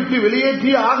ஊரை விட்டு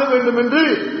வெளியேற்றி ஆக வேண்டும் என்று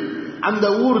அந்த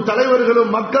ஊர்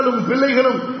தலைவர்களும் மக்களும்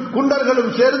பிள்ளைகளும்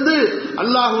குண்டர்களும் சேர்ந்து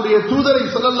அல்லாஹ்வுடைய தூதரை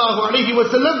ஸல்லல்லாஹு அலைஹி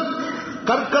வஸல்லம்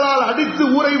கற்களால் அடித்து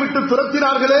ஊரை விட்டு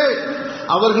துரத்தினார்களே,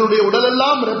 அவர்களுடைய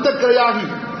உடலெல்லாம் இரத்தக்கரையாகி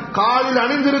காலில்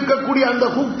அணிந்திருக்கக்கூடிய அந்த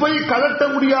குப்பை கலட்ட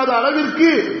முடியாத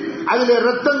அளவிற்கு அதிலே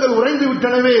ரத்தங்கள் உறைந்து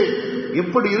விட்டனவே,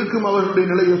 எப்படி இருக்கும் அவர்களுடைய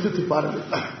நிலை யோசித்து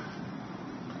பாருங்கள்.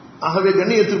 ஆகவே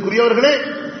கண்ணியத்திற்குரியவர்களே,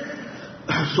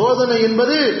 சோதனை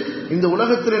என்பது இந்த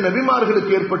உலகத்திலே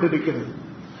நபிமார்களுக்கு ஏற்பட்டிருக்கிறது.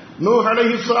 நூஹ்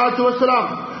அலைஹிஸ்ஸலாத்து வஸ்ஸலாம்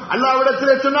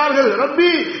அல்லாஹ்விடத்திலே சொன்னார்கள்,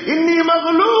 ரப்பி இன்னி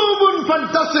மக்லூபுன்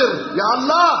ஃபன்தஸிர், யா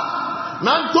அல்லாஹ்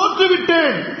நான்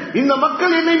தோற்றுவிட்டேன், இந்த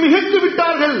மக்கள் என்னை மிகைத்து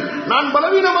விட்டார்கள், நான்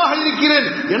பலவீனமாக இருக்கிறேன்,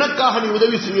 எனக்காக நீ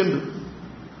உதவி செய் என்று.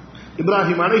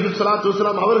 இப்ராஹிம் அலைஹிஸ்ஸலாத்து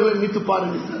வஸ்ஸலாம் அவர்களை நினைத்து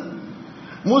பாருங்கள்,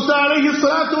 மூசா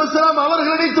அலைஹிஸ்ஸலாத்து வஸ்ஸலாம்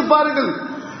அவர்களை நினைத்து பாருங்கள்,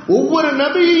 ஒவ்வொரு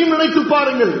நபியையும் நினைத்து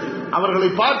பாருங்கள். அவர்களை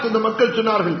பார்த்து இந்த மக்கள்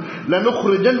சொன்னார்கள்,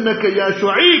 லனுக்ரிஜன்னக யா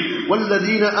ஷுஐப்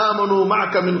வல்லதீன ஆமனூ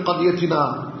மஅக மின் கர்யத்தினா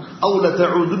அவ்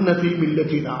லதஊதுன்ன ஃபீ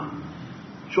மில்லத்தினா.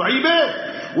 ஷுஐபே,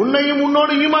 உன்னையும்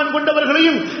உன்னோடு ஈமான்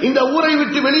கொண்டவர்களையும் இந்த ஊரை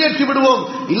விட்டு வெளியேற்றி விடுவோம்,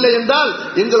 இல்லை என்றால்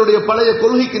எங்களுடைய பழைய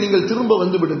கொள்கைக்கு நீங்கள் திரும்ப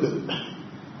வந்து விடுங்கள்.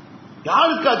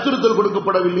 யாருக்கு அச்சுறுத்தல்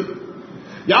கொடுக்கப்படவில்லை,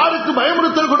 யாருக்கு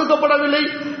பயமுறுத்தல் கொடுக்கப்படவில்லை,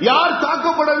 யார்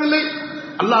தாக்கப்படவில்லை?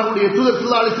 அல்லாஹ்வுடைய தூதர்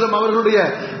ஸல்லல்லாஹு அலைஹி வஸல்லம் அவர்களுடைய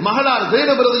மகளார்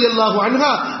ஸைனப் ரலியல்லாஹு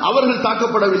அன்ஹா அவர்கள்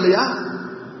தாக்கப்படவில்லையா?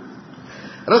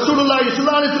 ரசூலுல்லாஹி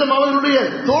ஸல்லல்லாஹு அலைஹி வஸல்லம் அவர்களுடைய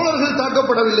தோழர்கள்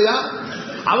தாக்கப்படவில்லையா?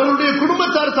 அவர்களுடைய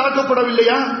குடும்பத்தார்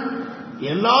தாக்கப்படவில்லையா?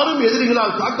 எல்லாரும்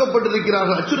எதிரிகளால்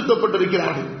தாக்கப்பட்டிருக்கிறார்கள்,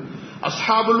 அச்சுறுத்தப்பட்டிருக்கிறார்கள்.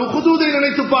 அஸ்ஹாபுல் உஹ்தூதை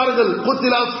நினைத்து பாருங்கள்,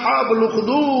 குத்தில அஸ்ஹாபுல்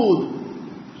உஹ்தூத்.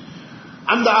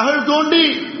 அந்த அகழ் தோண்டி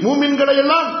மூமின்களை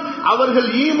எல்லாம் அவர்கள்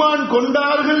ஈமான்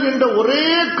கொண்டார்கள் என்ற ஒரே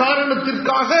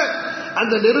காரணத்திற்காக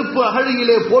அந்த நெருப்பு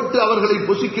அகழியிலே போட்டு அவர்களை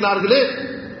பொசுக்கினார்களே,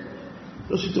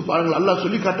 யோசித்து பாருங்கள். அல்லாஹ்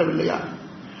சொல்லி காட்டவில்லையா?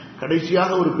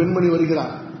 கடைசியாக ஒரு பெண்மணி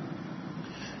வருகிறார்,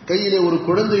 கையிலே ஒரு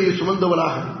குழந்தையை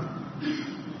சுமந்தவளாக.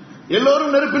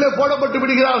 எல்லோரும் நெருப்பிலே போடப்பட்டு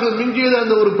விடுகிறார்கள், மிஞ்சியது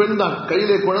அந்த ஒரு பெண் தான்,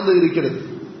 கையிலே குழந்தை இருக்கிறது.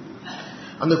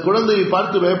 அந்த குழந்தையை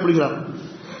பார்த்து பயப்படுகிறார்.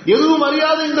 எதுவும்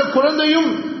அறியாத இந்த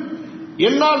குழந்தையும்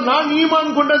என்னால் நான்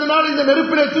ஈமான் கொண்டதனால் இந்த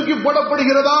நெருப்பிலே தூக்கி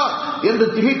போடப்படுகிறதா என்று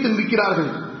திகைத்து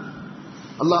நிற்கிறார்கள்.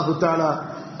 அல்லாஹு தஆலா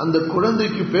அந்த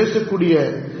குழந்தைக்கு பேசக்கூடிய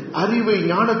அறிவை,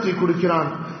 ஞானத்தை கொடுக்கிறான்.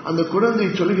 அந்த குழந்தை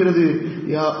சொல்கிறது,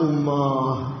 யா உம்மா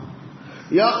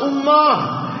யா உம்மா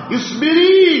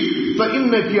இஸ்பிரி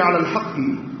ஃபஇன்னகி அலல் ஹக்கி.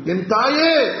 என்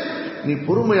தாயே, நீ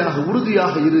பொறுமையாக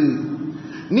உறுதியாக இரு,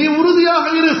 நீ உறுதியாக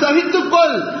இரு,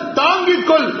 சகித்துக்கொள்,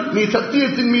 தாங்கிக்கொள், நீ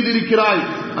சத்தியத்தின் மீது இருக்கிறாய்.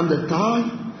 அந்த தாய்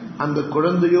அந்த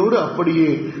குழந்தையோடு அப்படியே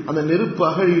அந்த நெருப்பு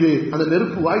அகழியிலே, அந்த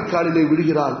நெருப்பு வாய்க்காலிலே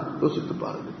விடுகிறாள். யோசித்து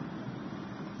பாருங்கள்,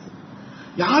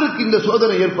 யாருக்கு இந்த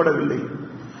சோதனை ஏற்படவில்லை?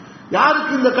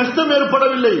 யாருக்கு இந்த கஷ்டம்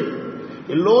ஏற்படவில்லை?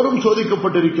 எல்லோரும்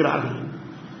சோதிக்கப்பட்டிருக்கிறார்கள்,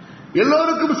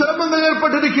 எல்லோருக்கும் சிரமங்கள்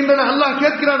ஏற்பட்டிருக்கின்றன. அல்லாஹ்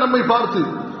கேட்கிறான் நம்மை பார்த்து,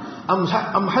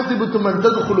 அம் ஹஸிபத்தும் அன்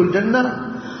தத்குலுல் ஜன்னah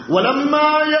வலம்மா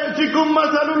யஅதிகும்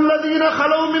மஸலுல் லதீன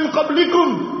خلوا من قبلكم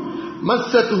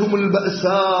مستهم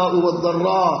البأساء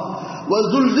والضراء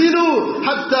وزلزلوا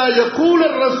حتى يقول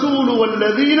الرسول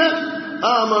والذين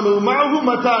آمنوا معه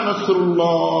متى نصر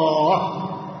الله.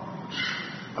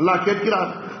 அல்லாஹ்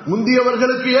கேட்கிறார்,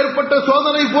 முந்தியவர்களுக்கு ஏற்பட்ட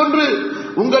சோதனை போன்று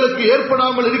உங்களுக்கு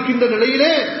ஏற்படாமல் இருக்கின்ற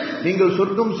நிலையிலே நீங்கள்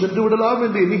சொர்க்கம் சென்று விடலாம்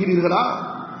என்று எண்ணுகிறீர்களா?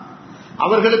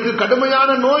 அவர்களுக்கு கடுமையான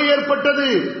நோய் ஏற்பட்டது,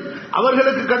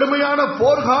 அவர்களுக்கு கடுமையான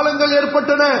போர்க்காலங்கள்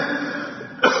ஏற்பட்டன,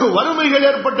 வறுமைகள்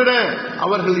ஏற்பட்டன,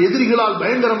 அவர்கள் எதிரிகளால்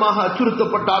பயங்கரமாக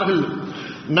அச்சுறுத்தப்பட்டார்கள்.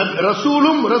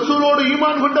 ரசூலும் ரசூலோடு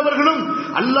ஈமான் கொண்டவர்களும்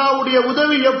அல்லாஹ்வுடைய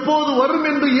உதவி எப்போது வரும்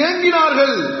என்று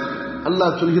ஏங்கினார்கள்.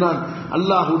 அல்லாஹ் சொல்கிறான்,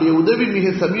 அல்லாஹ்வுடைய உதவி மிக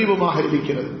சமீபமாக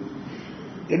இருக்கிறது.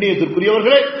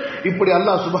 எண்ணியத்திற்குரியவர்களே, இப்படி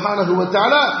அல்லாஹ் சுப்ஹானஹு வ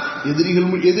தஆலா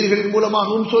எதிரிகளின்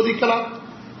மூலமாகவும் சோதிக்கலாம்.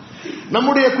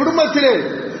 நம்முடைய குடும்பத்திலே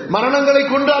மரணங்களை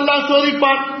கொண்டு அல்லாஹ்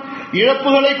சோதிப்பான்,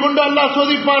 இழப்புகளை கொண்டு அல்லாஹ்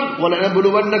சோதிப்பான்.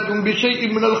 வலனபுலுவன்னக்கும்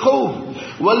பிஷைஇன் மினல் கௌஃப்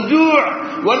வல்ஜூஅ்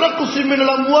வனக்ஸின்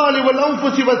மினல் அம்வாலி வல்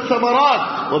அன்ஃபுஸி வஸ்ஸமராத்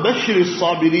வபஷ்ஷிரிஸ்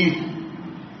ஸாபிரீன்.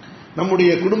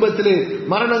 நம்முடைய குடும்பத்திலே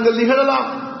மரணங்கள் நிகழலாம்,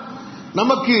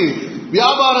 நமக்கு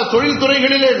வியாபார தொழில்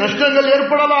துறைகளிலே நஷ்டங்கள்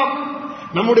ஏற்படலாம்,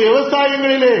 நம்முடைய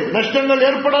விவசாயங்களிலே நஷ்டங்கள்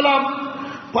ஏற்படலாம்,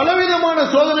 பலவிதமான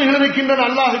சோதனைகள் இருக்கின்றன.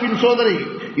 அல்லாஹ்வின் சோதனை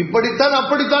இப்படித்தான்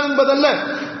அப்படித்தான் என்பதல்ல,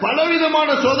 பலவிதமான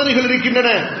சோதனைகள் இருக்கின்றன.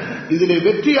 இதிலே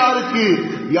வெற்றி யாருக்கு?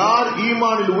 யார்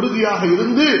ஈமானில் உறுதியாக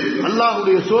இருந்து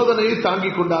அல்லாஹ்வுடைய சோதனையை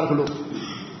தாங்கிக் கொண்டார்களோ.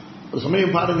 ஒரு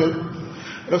சமயம் பாருங்கள்,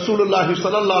 ரசூலுல்லாஹி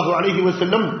ஸல்லல்லாஹு அலைஹி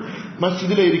வஸல்லம்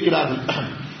மஸ்ஜிதிலே இருக்கிறார்கள்.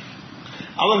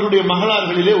 அவர்களுடைய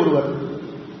மகளார்களிலே ஒருவர்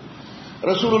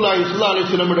ரசூலுல்லாஹி ஸல்லல்லாஹு அலைஹி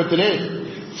வஸல்லம் இடத்திலே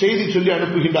செய்தி சொல்லி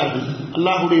அனுப்புகின்றார்கள்.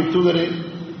 அல்லாஹ்வுடைய தூதரே,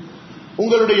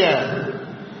 உங்களுடைய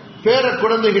பேர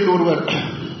குழந்தைகள் ஒருவர்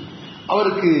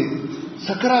அவருக்கு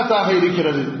சக்கராத்தாக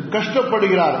இருக்கிறது,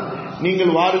 கஷ்டப்படுகிறார்,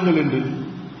 நீங்கள் வாருங்கள் என்று.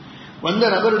 வந்த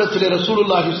நபரிடத்திலே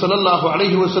ரசூலுல்லாஹி ஸல்லல்லாஹு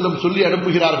அலைஹி வஸல்லம் சொல்லி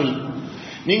அனுப்புகிறார்கள்,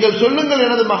 நீங்கள் சொல்லுங்கள்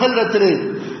எனது மகளிடத்திலே,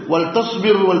 வல்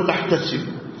தஸ்பிர் வல் தஹ்தசிப்,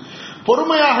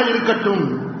 பொறுமையாக இருக்கட்டும்,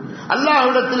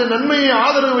 அல்லாஹ்விடத்திலே நன்மையை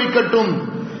ஆதரவு வைக்கட்டும்,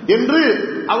 என்று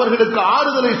அவர்களுக்கு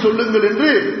ஆறுதலை சொல்லுங்கள் என்று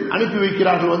அனுப்பி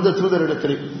வைக்கிறார்கள் வந்த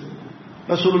தூதரிடத்திலே.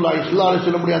 ரசூலுல்லாஹி ஸல்லல்லாஹு அலைஹி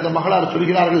வஸல்லம் அந்த மகளார்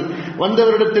சொல்கிறார்கள்,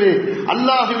 வந்தவரிடத்திலே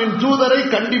அல்லாஹ்வின் தூதரை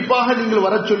கண்டிப்பாக நீங்கள்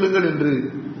வரச் சொல்லுங்கள் என்று.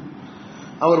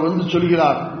 அவர் வந்து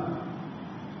சொல்கிறார்.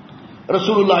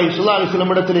 ரசூலுல்லாஹி ஸல்லல்லாஹு அலைஹி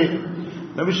வஸல்லம் இடத்திலே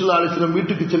நபி ஸல்லல்லாஹு அலைஹி வஸல்லம்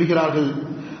வீட்டுக்கு செல்கிறார்கள்.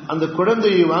 அந்த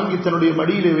குழந்தையை வாங்கி தன்னுடைய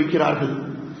மடியிலே வைக்கிறார்கள்.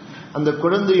 அந்த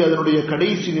குழந்தை அதனுடைய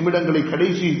கடைசி நிமிடங்களை,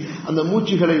 கடைசி அந்த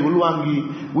மூச்சுகளை உள்வாங்கி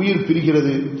உயிர்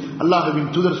பிரிகிறது. அல்லாஹ்வின்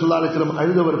தூதர் ஸல்லல்லாஹு அலைஹி வஸல்லம்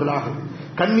அழுதவர்களாக,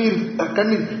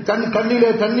 கண்ணிலே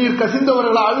தண்ணீர்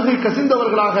கசிந்தவர்களாக, அழுகை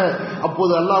கசிந்தவர்களாக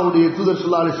அப்போது அல்லாஹ்வுடைய தூதர்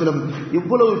ஸல்லல்லாஹு அலைஹி வஸல்லம்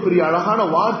எவ்வளவு பெரிய அழகான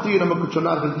வார்த்தையை நமக்கு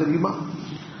சொன்னார்கள் தெரியுமா?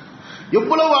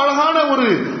 எவ்வளவு அழகான ஒரு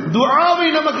துஆவை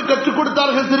நமக்கு கற்றுக்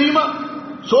கொடுத்தார்கள் தெரியுமா?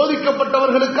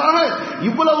 சோதிக்கப்பட்டவர்களுக்காக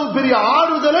இவ்வளவு பெரிய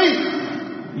ஆறுதலை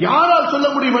யாரால் சொல்ல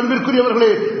முடியும்?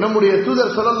 அன்பிற்குரியவர்களே, நம்முடைய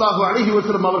தூதர் ஸல்லல்லாஹு அலைஹி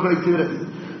வஸல்லம் அவர்களை தவிர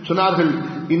சொன்னார்கள்,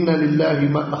 இன்ன லில்லாஹி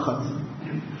மா அஹத்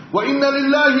வ இன்ன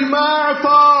லில்லாஹி மா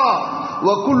அஸா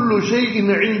வ குல்லு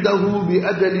ஷைஇன் இன்தஹு பி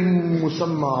அஜலின்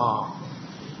முஸம்மா.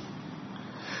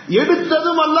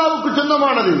 எடுத்ததும் அல்லாஹ்வுக்கு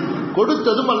சொந்தமானது,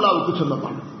 கொடுத்ததும் அல்லாஹ்வுக்கு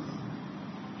சொந்தமானது.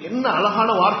 என்ன அழகான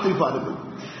வார்த்தை பாருங்கள்.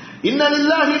 இன்ன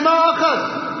லில்லாஹி மா அஹத்,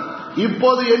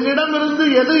 இப்போது என்னிடமிருந்து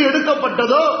எது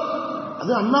எடுக்கப்பட்டதோ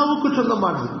அது அல்லாஹ்வுக்கு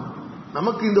சொந்தமானது.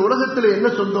 நமக்கு இந்த உலகத்தில் என்ன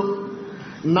சொந்தம்?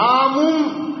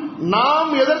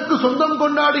 நாம் எதற்கு சொந்தம்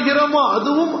கொண்டாடுகிறோமோ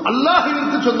அதுவும்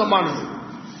அல்லாஹ்விற்கு சொந்தமானது.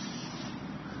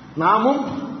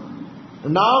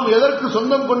 நாம் எதற்கு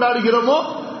சொந்தம் கொண்டாடுகிறோமோ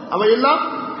அவையெல்லாம்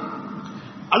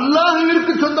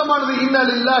அல்லாஹ்விற்கு சொந்தமானது. இன்ன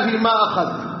லில்லாஹி மா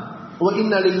அஹத் வ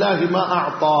இன்ன லில்லாஹி மா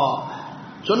அஅதா.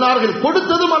 சொன்னார்கள்,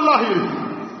 கொடுத்ததும் அல்லாஹ்விற்கு.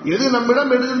 எது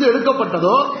நம்மிடம் இருந்து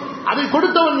எடுக்கப்பட்டதோ அதை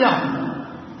கொடுத்தவன் யார்?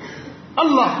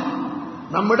 அல்லாஹ்.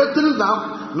 நம்மிடத்தில்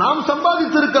நாம்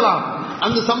சம்பாதித்திருக்கலாம்.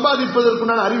 அந்த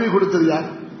சம்பாதிப்பதற்குண்டான அறிவை கொடுத்தது யார்?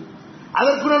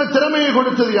 அதற்குண்டான திறமையை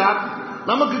கொடுத்தது யார்?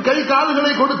 நமக்கு கை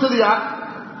கால்களை கொடுத்தது யார்?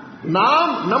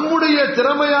 நாம் நம்முடைய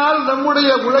திறமையால்,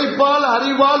 நம்முடைய உழைப்பால்,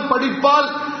 அறிவால், படிப்பால்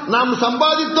நாம்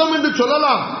சம்பாதித்தோம் என்று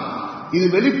சொல்லலாம். இது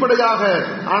வெளிப்படையாக.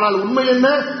 ஆனால் உண்மை என்ன?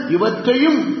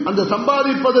 இவற்றையும் அந்த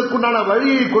சம்பாதிப்பதற்குண்டான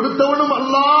வழியை கொடுத்தவனும்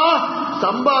அல்லாஹ்,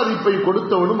 சம்பாதிப்பை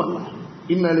கொடுத்தவனும் அல்லாஹ்.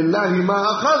 இன்ன லில்லாஹி மா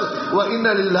அஹத் வ இன்ன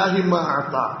லில்லாஹி மா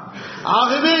அஸா.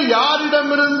 ஆகவே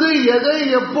யாரிடமிருந்து எதை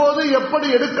எப்போது எப்படி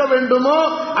எடுக்க வேண்டுமோ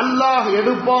அல்லாஹ்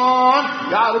எடுப்பான்.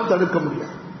 யாரும் தடுக்க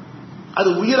முடியாது. அது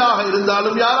உயிராக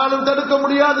இருந்தாலும் யாராலும் தடுக்க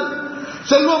முடியாது,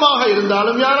 செல்வமாக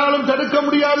இருந்தாலும் யாராலும் தடுக்க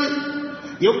முடியாது.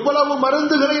 எவ்வளவு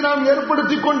மருந்துகளை நாம்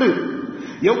ஏற்படுத்திக் கொண்டு,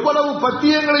 எவ்வளவு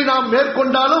பத்தியங்களை நாம்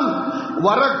மேற்கொண்டாலும்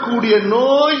வரக்கூடிய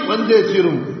நோய் வந்தே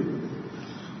தீரும்.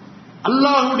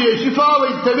 அல்லாஹ்வுடைய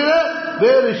ஷிஃபாவை தவிர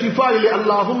வேறு ஷிஃபா இல்லை.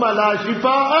 அல்லாஹும்ம லா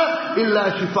ஷிஃபா இல்லா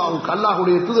ஷிஃபாவுக்.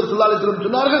 அல்லாஹ்வுடைய தூதர் ஸல்லல்லாஹு அலைஹி வஸல்லம்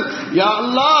சொன்னார்கள், யா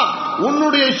அல்லாஹ்,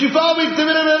 உன்னுடைய ஷிஃபாவை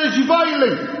தவிர வேறு ஷிஃபா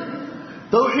இல்லை.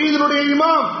 தௌஹீதுடைய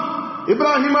இமாம்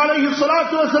இப்ராஹிம்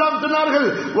அலைஹிஸ்ஸலாத்து வஸலாம் சொன்னார்கள்,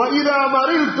 வ இதா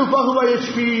மரில்து ஃபஹுவ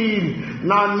யஷ்ஃபீன்.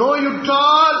 நான்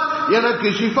நோயுற்றால் எனக்கு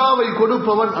ஷிஃபாவை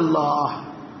கொடுப்பவன் அல்லாஹ்.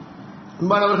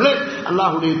 அன்பானவர்களே,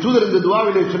 அல்லாஹ்வுடைய தூதர் இந்த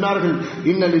துஆவிலே சொன்னார்கள்,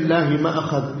 இன்ன லில்லாஹி மா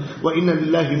அஹத் வ இன்ன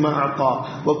லில்லாஹி மா அஸா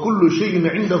வ குல்லு ஷைஇன்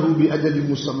இன்தஹு பி அஜலின்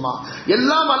முஸம்மா.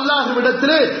 எல்லாம்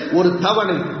அல்லாஹ்விடத்திலே ஒரு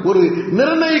தவணை, ஒரு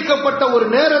நிர்ணயிக்கப்பட்ட ஒரு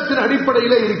நேரத்தின்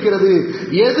அடிப்படையிலே இருக்கிறது.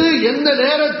 எது எந்த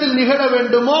நேரத்தில் நிகழ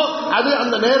வேண்டுமோ அது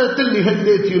அந்த நேரத்தில்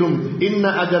நிகழ்ந்தே தீரும்.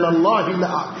 இன்ன அஜலல்லாஹி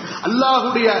லஆ.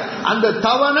 அல்லாஹ்வுடைய அந்த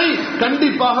தவணை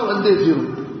கண்டிப்பாக வந்தே தீரும்.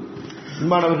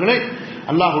 அன்பானவர்களே,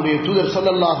 அல்லாஹ்வுடைய தூதர்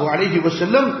ஸல்லல்லாஹு அலைஹி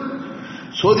வஸல்லம்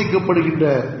சோதிக்கப்படுகின்ற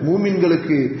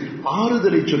மூமின்களுக்கு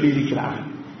ஆறுதலை சொல்லி இருக்கிறார்கள்.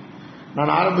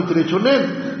 நான் ஆரம்பத்திலே சொன்னேன்,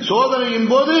 சோதனையின்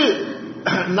போது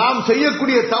நாம்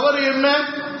செய்யக்கூடிய தவறு என்ன?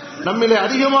 நம்மிலே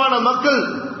அதிகமான மக்கள்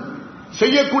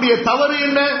செய்யக்கூடிய தவறு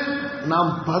என்ன? நாம்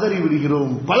பதறி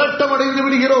விடுகிறோம், பதட்டமடைந்து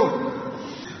விடுகிறோம்.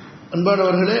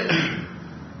 அன்பானவர்களே,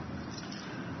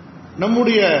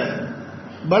 நம்முடைய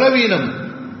பலவீனம்,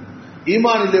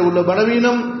 ஈமானிலே உள்ள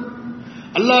பலவீனம்,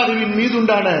 அல்லாஹ்வின்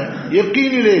மீதுண்டான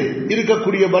யக்கீனிலே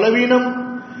இருக்கக்கூடிய பலவீனம்,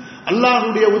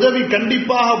 அல்லாஹ்வுடைய உதவி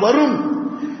கண்டிப்பாக வரும்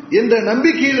என்ற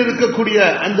நம்பிக்கையில் இருக்கக்கூடிய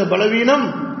அந்த பலவீனம்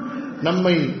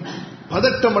நம்மை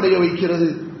பதட்டமடைய வைக்கிறது.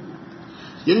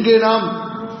 எங்கே நாம்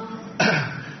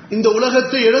இந்த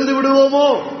உலகத்தை இழந்து விடுவோமோ,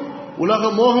 உலக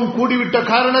மோகம் கூடிவிட்ட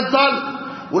காரணத்தால்,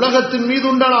 உலகத்தின்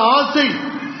மீதுண்டான ஆசை,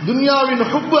 துன்யாவின்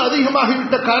ஹுப்பு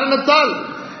அதிகமாகிவிட்ட காரணத்தால்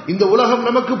இந்த உலகம்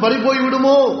நமக்கு பறிபோய்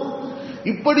விடுமோ,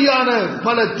 இப்படியான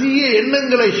பல தீய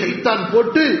எண்ணங்களை ஷைத்தான்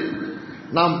போட்டு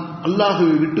நாம்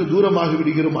அல்லாஹ்வை விட்டு தூரமாகி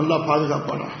விடுகிறோம். அல்லாஹ்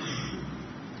பாதுகாப்பானா.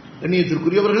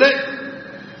 கண்ணியத்திற்குரியவர்களே,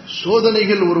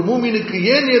 சோதனைகள் ஒரு மூமினுக்கு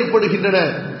ஏன் ஏற்படுகின்றன?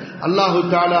 அல்லாஹு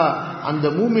தஆலா அந்த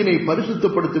மூமினை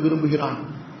பரிசுத்தப்படுத்த விரும்புகிறான்.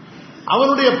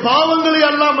 அவனுடைய பாவங்களை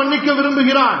அல்லாஹ் மன்னிக்க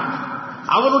விரும்புகிறான்.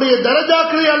 அவனுடைய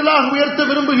தரஜாக்களை அல்லாஹ் உயர்த்த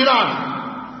விரும்புகிறான்.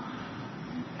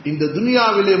 இந்த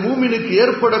துனியாவிலே மூமினுக்கு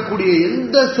ஏற்படக்கூடிய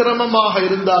எந்த சிரமமாக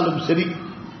இருந்தாலும் சரி,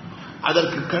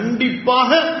 அதற்கு கண்டிப்பாக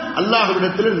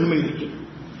அல்லாஹ்விடத்தில் நன்மை இருக்கிறது.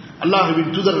 அல்லாஹ்வின்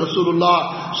தூதர் ரசூலுல்லாஹ்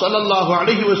ஸல்லல்லாஹு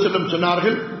அலைஹி வஸல்லம்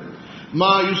சொன்னார்கள்,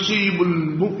 மா யுஸீபுல்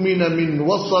முஃமின மின்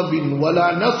வஸபின் வலா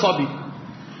நஸபி.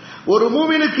 ஒரு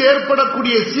மூமினுக்கு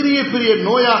ஏற்படக்கூடிய சிறிய பெரிய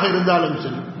நோயாக இருந்தாலும்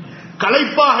சரி,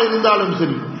 களைப்பாக இருந்தாலும்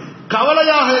சரி,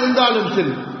 கவலையாக இருந்தாலும்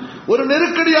சரி, ஒரு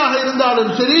நெருக்கடியாக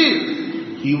இருந்தாலும் சரி,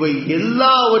 இவை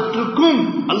எல்லாவற்றுக்கும்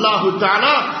அல்லாஹு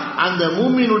தஆலா அந்த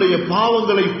மூமினுடைய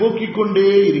பாவங்களை போக்கிக் கொண்டே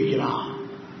இருக்கிறார்.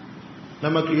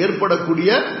 நமக்கு ஏற்படக்கூடிய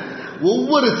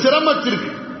ஒவ்வொரு சிரமத்திற்கு,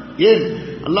 ஏன்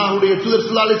அல்லாஹ்வுடைய தூதர்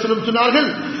ஸல்லல்லாஹு அலைஹி வஸல்லம் சொன்னார்கள்,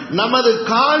 நமது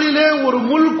காலிலே ஒரு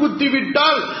முள் குத்தி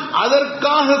விட்டால்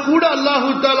அதற்காக கூட அல்லாஹு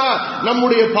தஆலா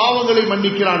நம்முடைய பாவங்களை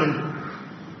மன்னிக்கிறான் என்று.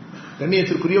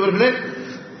 கண்ணியத்திற்குரியவர்களே,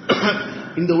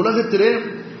 இந்த உலகத்திலே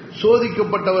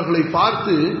சோதிக்கப்பட்டவர்களை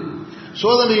பார்த்து,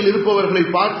 சோதனையில் இருப்பவர்களை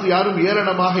பார்த்து யாரும்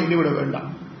ஏளனமாக எண்ணிவிட வேண்டாம்.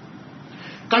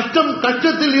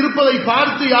 கஷ்டத்தில் இருப்பதை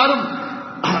பார்த்து யாரும்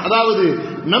அதாவது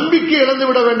நம்பிக்கை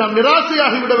இழந்துவிட வேண்டாம்,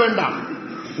 நிராசையாகிவிட வேண்டாம்.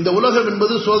 இந்த உலகம்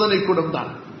என்பது சோதனை கூடம் தான்.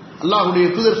 அல்லாஹ்வுடைய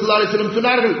தூதர் ஸல்லல்லாஹு அலைஹி வஸல்லம்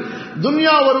சொன்னார்கள்,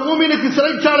 துன்யா ஒரு மூமினுக்கு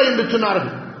சிறைச்சாலை என்று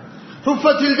சொன்னார்கள்.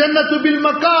 ஹுஃபத்தில் ஜன்னத்து பில்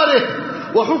மக்காரிஹ்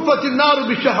வ ஹுஃபத்தின் நாரு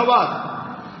பிஷ்ஷஹவாத்.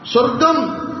 சொர்க்கம்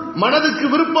மனதுக்கு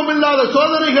விருப்பமில்லாத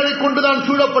சோதனைகளை கொண்டுதான்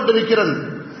சூழப்பட்டிருக்கிறது.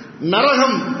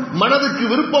 நரகம் மனதுக்கு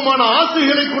விருப்பமான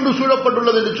ஆசைகளை கொண்டு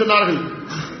சூழப்பட்டுள்ளது என்று சொன்னார்கள்.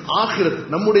 ஆகிரத்,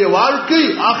 நம்முடைய வாழ்க்கை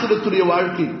ஆகிரத்துடைய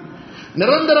வாழ்க்கை,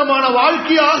 நிரந்தரமான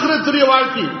வாழ்க்கை ஆகிரத்துடைய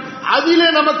வாழ்க்கை. அதிலே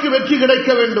நமக்கு வெற்றி கிடைக்க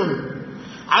வேண்டும்,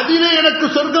 அதிலே எனக்கு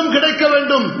சொர்க்கம் கிடைக்க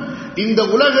வேண்டும். இந்த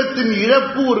உலகத்தின்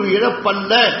இழப்பு ஒரு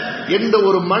இழப்பல்ல என்ற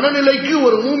ஒரு மனநிலைக்கு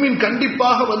ஒரு மூமின்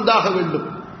கண்டிப்பாக வந்தாக வேண்டும்.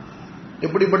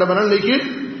 எப்படிப்பட்ட மனநிலைக்கு?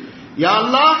 யா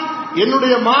அல்லாஹ்,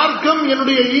 என்னுடைய மார்க்கம்,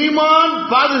 என்னுடைய ஈமான்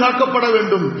பாதுகாக்கப்பட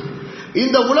வேண்டும்.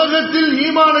 இந்த உலகத்தில்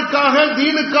ஈமானுக்காக,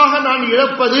 தீனுக்காக நான்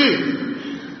இழப்பது,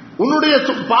 உன்னுடைய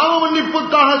பாவ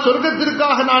மன்னிப்புக்காக,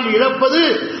 சொர்க்கத்திற்காக நான் இழப்பது,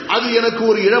 அது எனக்கு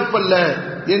ஒரு இழப்பல்ல.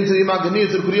 ஏன் தெரியுமா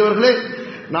கண்ணியத்திற்குரியவர்களே,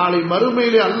 நாளை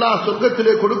மறுமையிலே அல்லாஹ்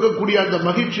சொர்க்கத்திலே கொடுக்கக்கூடிய அந்த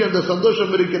மகிழ்ச்சி, அந்த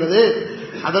சந்தோஷம் இருக்கிறதே,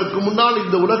 அதற்கு முன்னால்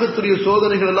இந்த உலகத்துடைய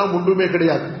சோதனைகள் எல்லாம் ஒன்றுமே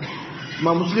கிடையாது.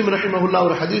 முஸ்லிம் ரஹிமஹுல்லாஹ்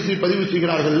ஒரு ஹதீஸை பதிவு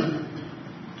செய்கிறார்கள்.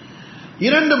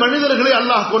 2 மனிதர்களை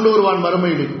அல்லாஹ் கொண்டு வருவான்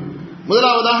மறுமையிலே.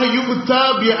 முதலாவதாக யுக்தா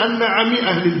பி அன்அமி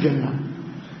அஹ்லில் ஜன்னah,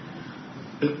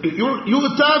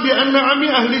 யுக்தா பி அன்அமி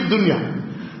அஹ்லித் துன்யா.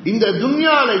 இந்த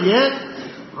துன்யாலயே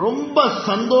ரொம்ப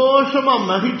சந்தோஷமா,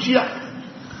 மகிழ்ச்சியா,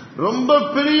 ரொம்ப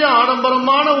பெரிய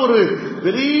ஆடம்பரமான ஒரு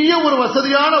பெரிய ஒரு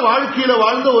வசதியான வாழ்க்கையில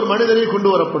வாழ்ந்த ஒரு மனிதரை கொண்டு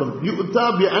வரப்படும். யுக்தா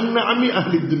பி அன்அமி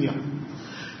அஹ்லித் துன்யா.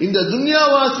 இந்த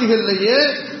துன்யாவாசிகளிலேயே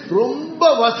ரொம்ப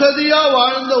வசதியா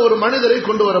வாழ்ந்த ஒரு மனிதரை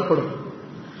கொண்டு வரப்படும்.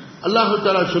 அல்லாஹு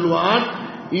தஆலா சொல்வான்,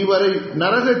 இவரை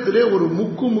நரகத்திலே ஒரு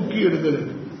முக்கி எடுங்கள்.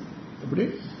 எப்படி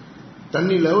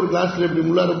தண்ணியில ஒரு கிளாஸ்ல எப்படி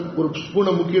முள்ளார ஒரு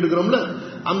ஸ்பூனை முக்கி எடுக்கிறோம்ல,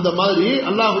 அந்த மாதிரி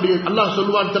அல்லாஹ்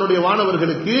சொல்வான் தன்னுடைய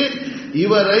வானவர்களுக்கு,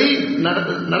 இவரை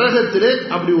நரகத்திலே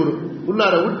அப்படி ஒரு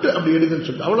உள்ளார விட்டு அப்படி எடுங்கன்னு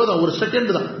சொல்லிட்டு, அவ்வளவுதான், ஒரு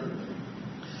செகண்ட் தான்.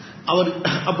 அவர்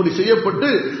அப்படி செய்யப்பட்டு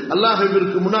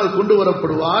அல்லாஹ்விற்கு முன்னால் கொண்டு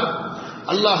வரப்படுவார்.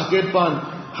 அல்லாஹ் கேட்பான்,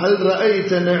 ஹல்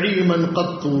ரஅய்த நஈமன்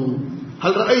கத்து,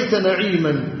 ஹல் ரஅய்த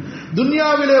நஈமன்,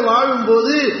 துன்யாவிலே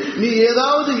வாழும்போது நீ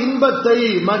ஏதாவது இன்பத்தை,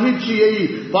 மகிழ்ச்சியை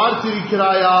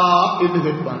பார்த்திருக்கிறாயா என்று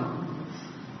கேட்பான்.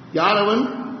 யாரவன்?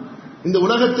 இந்த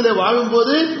உலகத்திலே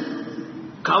வாழும்போது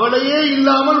கவலையே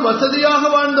இல்லாமல் வசதியாக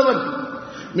வாழ்ந்தவன்,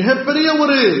 மிகப்பெரிய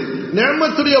ஒரு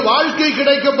நிஅமத்துடைய வாழ்க்கை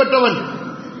கிடைக்கப்பட்டவன்.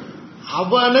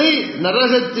 அவனை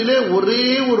நரகத்திலே ஒரே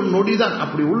ஒரு நொடிதான்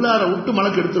அப்படி உள்ளார விட்டு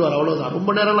மலக்கு எடுத்துருவார், அவ்வளவுதான். ரொம்ப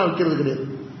நேரம்லாம் வைக்கிறது கிடையாது.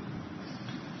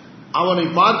 அவனை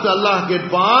பார்த்து அல்லாஹ்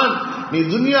கேட்பான், நீ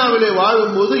துன்யாவிலே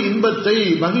வாழும்போது இன்பத்தை,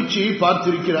 மகிழ்ச்சியை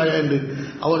பார்த்திருக்கிறாயா என்று.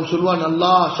 அவன் சொல்வான்,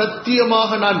 அல்லாஹ்,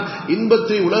 சத்தியமாக நான்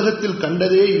இன்பத்தை உலகத்தில்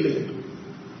கண்டதே இல்லை என்று,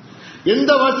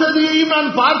 எந்த வசதியையும் நான்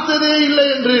பார்த்ததே இல்லை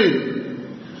என்று.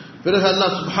 பிறகு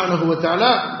அல்லாஹ் சுப்ஹானஹு வ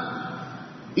தஆலா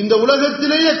இந்த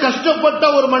உலகத்திலேயே கஷ்டப்பட்ட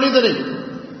ஒரு மனிதனை,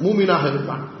 மூமினாக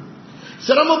இருப்பான்,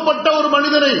 சிரமப்பட்ட ஒரு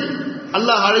மனிதனை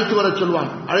அல்லாஹ் அழைத்து வர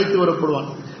சொல்வான், அழைத்து வரப்படுவான்.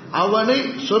 அவனை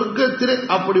சொர்க்கத்திலே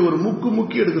அப்படி ஒரு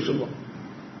முக்கி எடுக்க சொல்வான்.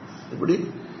 எப்படி?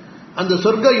 அந்த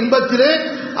சொர்க்க இன்பத்திலே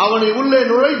அவனை உள்ளே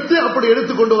நுழைத்து அப்படி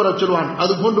எடுத்துக்கொண்டு வர சொல்வான்.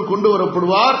 அது போன்று கொண்டு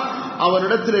வரப்படுவார்.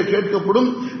 அவனிடத்திலே கேட்கப்படும்,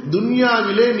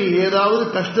 துன்யாவிலே நீ ஏதாவது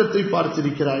கஷ்டத்தை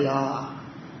பார்த்திருக்கிறாயா,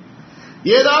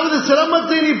 ஏதாவது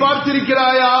சிரமத்தை நீ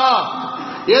பார்த்திருக்கிறாயா,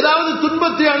 ஏதாவது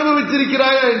துன்பத்தை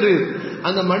அனுபவித்திருக்கிறாயா என்று.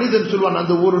 அந்த மனிதன் சொல்வான்,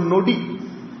 அந்த ஒரு நொடி,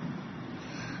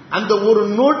 அந்த ஒரு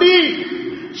நொடி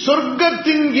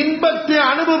சொர்க்கத்தின் இன்பத்தை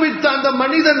அனுபவித்த அந்த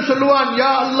மனிதன் சொல்லுவான்,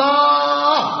 யா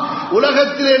அல்லாஹ்,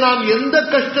 உலகத்திலே நான் எந்த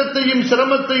கஷ்டத்தையும்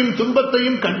சிரமத்தையும்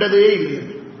துன்பத்தையும் கண்டதே இல்லை.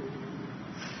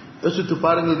 யோசித்து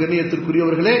பாருங்கள்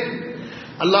கண்ணியத்திற்குரியவர்களே,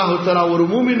 அல்லாஹ் தஆலா ஒரு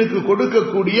மூமினுக்கு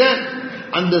கொடுக்கக்கூடிய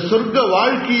அந்த சொர்க்க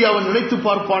வாழ்க்கையை அவன் நினைத்து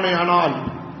பார்ப்பானே, ஆனால்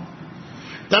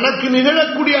தனக்கு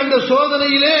நிகழக்கூடிய அந்த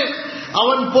சோதனையிலே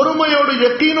அவன் பொறுமையோடு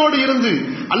யக்கீனோடு இருந்து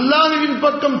அல்லாஹ்வின்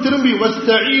பக்கம் திரும்பி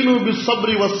வஸ்தஈனு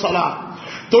பிஸ்ஸப்ரி வஸ்ஸலாத்,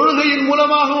 தொழுகையின்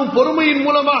மூலமாகவும் பொறுமையின்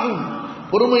மூலமாகவும்,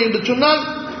 பொறுமை என்று சொன்னால்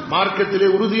மார்க்கத்திலே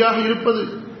உறுதியாக இருப்பது,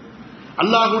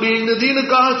 அல்லாஹ்வுடைய இந்த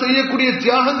தீனுக்காக செய்யக்கூடிய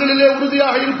தியாகங்களிலே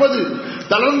உறுதியாக இருப்பது,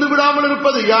 தளர்ந்து விடாமல்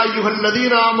இருப்பது. யா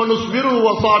அய்யுஹல்லதீன ஆமனு ஸ்பிரு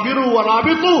வஸாபிரு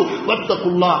வராபிது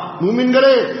வத்தகுல்லாஹ்,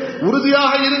 மூமின்களே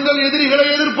உறுதியாக இருங்கள் எதிரிகளை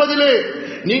எதிர்ப்பதிலே,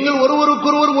 நீங்கள்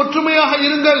ஒருவருக்கொருவர் ஒற்றுமையாக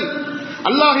இருங்கள்,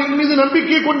 அல்லாஹ்வின் மீது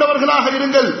நம்பிக்கை கொண்டவர்களாக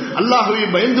இருங்கள், அல்லாஹ்வை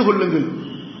பயந்து கொள்ளுங்கள்.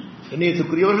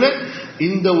 கண்ணியத்துக்குரியவர்களே,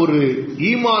 இந்த ஒரு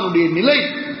ஈமானுடைய நிலை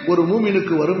ஒரு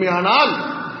மூமினுக்கு வறுமையானால்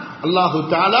அல்லாஹு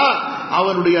தஆலா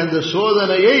அவனுடைய அந்த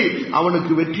சோதனையை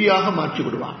அவனுக்கு வெற்றியாக மாற்றி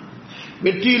விடுவான்.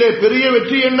 வெற்றியிலே பெரிய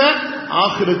வெற்றி என்ன?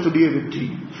 ஆகிரத்துடைய வெற்றி,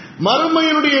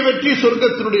 மறுமையினுடைய வெற்றி,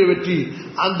 சொர்க்கத்தினுடைய வெற்றி.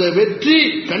 அந்த வெற்றி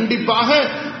கண்டிப்பாக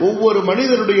ஒவ்வொரு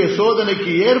மனிதனுடைய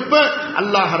சோதனைக்கு ஏற்ப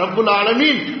அல்லாஹ் ரப்புல்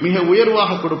ஆலமீன் மிக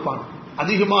உயர்வாக கொடுப்பான்.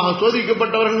 அதிகமாக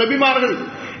சோதிக்கப்பட்டவர்கள் நபிமார்கள்.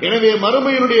 எனவே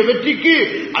மறுமையினுடைய வெற்றிக்கு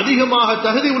அதிகமாக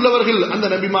தகுதி உள்ளவர்கள் அந்த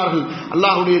நபிமார்கள்.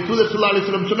 அல்லாஹ்வுடைய தூதர் ஸல்லல்லாஹு அலைஹி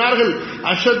வஸல்லம் சொன்னார்கள்,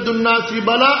 அஷத்துன் நாஸி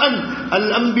பலாஅன் அல்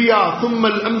அன்பியா ثم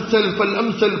الامثل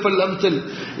فالامثل فالامثل.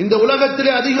 இந்த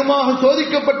உலகத்திலே அதிகமாக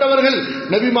சோதிக்கப்பட்டவர்கள்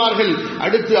நபிமார்கள்,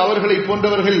 அடுத்து அவர்களை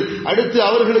போன்றவர்கள், அடுத்து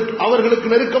அவர்களுக்கு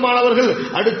நெருக்கமானவர்கள்,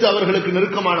 அடுத்து அவர்களுக்கு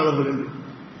நெருக்கமானவர்கள் என்று.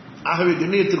 ஆகவே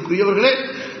கண்ணியத்திற்குரியவர்களே,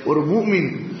 ஒரு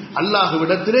மூமின்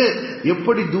அல்லாஹ்விடத்திலே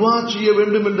எப்படி துஆ செய்ய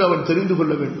வேண்டும் என்று அவன் தெரிந்து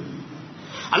கொள்ள வேண்டும்.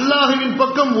 அல்லாஹ்வின்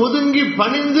பக்கம் ஒதுங்கி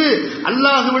பணிந்து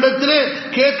அல்லாஹ்விடத்திலே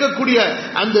கேட்கக்கூடிய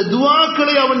அந்த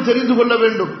துஆக்களை அவன் தெரிந்து கொள்ள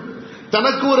வேண்டும்.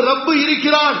 தனக்கு ஒரு ரப்பு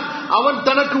இருக்கிறான், அவன்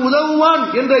தனக்கு உதவுவான்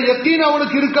என்ற யக்கீன்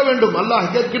அவனுக்கு இருக்க வேண்டும்.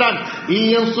 அல்லாஹ் கேட்கிறான்,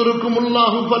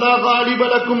 இயன்சுருக்குமுல்லாஹு ஃபலா காலிப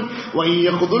லக்கும் வ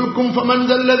யக்துல்கும் ஃபமன்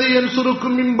தல்லதி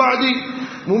யன்சுருக்கும் மின் பஅதி.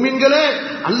 மூமின்களே,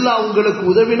 அல்லாஹ் உங்களுக்கு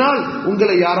உதவினால்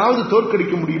உங்களை யாராவது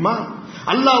தோற்கடிக்க முடியுமா?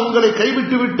 அல்லாஹ் உங்களை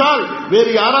கைவிட்டு விட்டால்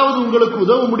வேறு யாராவது உங்களுக்கு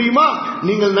உதவ முடியுமா?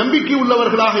 நீங்கள் நம்பிக்கை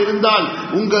உள்ளவர்களாக இருந்தால்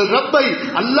உங்கள் ரப்பை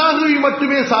அல்லாஹ்வை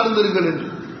மட்டுமே சார்ந்திருங்கள் என்று.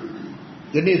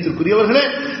 கண்ணியத்திற்குரியவர்களே,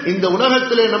 இந்த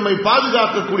உலகத்திலே நம்மை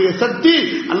பாதுகாக்கக்கூடிய சக்தி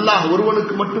அல்லாஹ்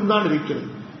ஒருவனுக்கு மட்டும்தான் இருக்கிறது.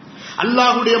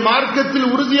 அல்லாஹ்வுடைய மார்க்கத்தில்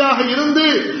உறுதியாக இருந்து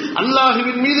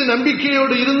அல்லாஹ்வின் மீது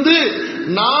நம்பிக்கையோடு இருந்து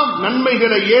நாம்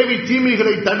நன்மைகளை ஏவி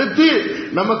தீமைகளை தடுத்து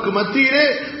நமக்கு மத்தியிலே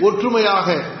ஒற்றுமையாக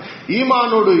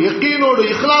ஈமானோடு யக்கீனோடு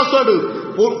இஹ்லாஸோடு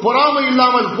பொறாமை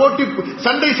இல்லாமல் போட்டி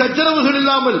சண்டை சச்சரவுகள்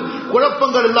இல்லாமல்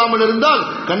குழப்பங்கள் இல்லாமல் இருந்தால்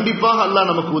கண்டிப்பாக அல்லாஹ்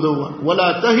நமக்கு உதவுவான். வலா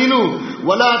தஹினு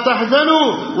வலா தஹ்சனு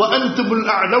வ அன்துமுல்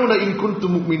அஅலவுன இன்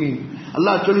குன்தும் முஃமினீன்.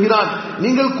 அல்லாஹ் சொல்கிறான்,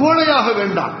 நீங்கள் கோழையாக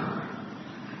வேண்டாம்,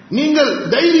 நீங்கள்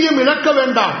தைரியம் இழக்க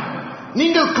வேண்டாம்,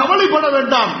 நீங்கள் கவலைப்பட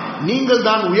வேண்டாம், நீங்கள்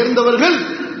தான் உயர்ந்தவர்கள்,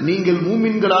 நீங்கள்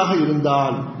மூமின்களாக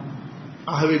இருந்தால்.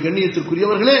 ஆகவே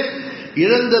கண்ணியத்திற்குரியவர்களே,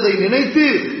 இழந்ததை நினைத்து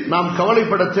நாம்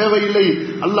கவலைப்பட தேவையில்லை.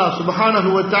 அல்லாஹ்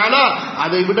சுப்ஹானஹு வ தஆலா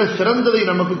அதை விட சிறந்ததை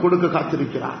நமக்கு கொடுக்க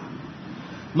காத்திருக்கிறார்.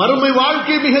 மறுமை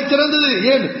வாழ்க்கை மிகச் சிறந்தது.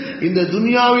 ஏன்? இந்த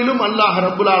துன்யாவிலும் அல்லாஹ்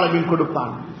ரப்புல் ஆலமீன்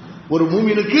கொடுப்பான். ஒரு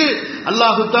மூமினுக்கு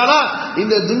அல்லாஹு தஆலா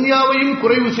இந்த துன்யாவையும்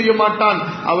குறைவு செய்ய மாட்டான்.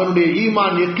 அவனுடைய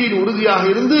ஈமான் யக்கீன் உறுதியாக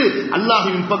இருந்து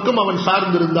அல்லாஹ்வின் பக்கம் அவன்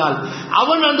சார்ந்திருந்தால்,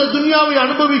 அவன் அந்த துன்யாவை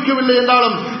அனுபவிக்கவில்லை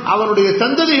என்றாலும் அவனுடைய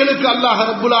சந்ததிகளுக்கு அல்லாஹ்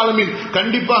ரப்புல் ஆலமீன்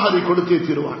கண்டிப்பாக அதை கொடுத்தே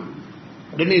தீருவான்.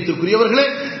 கண்ணியத்திற்குரியவர்களே,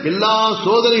 எல்லா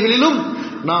சோதனைகளிலும்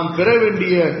நாம் பெற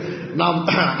வேண்டிய, நாம்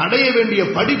அடைய வேண்டிய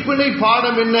படிப்பினை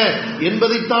பாடம் என்ன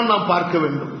என்பதைத்தான் நாம் பார்க்க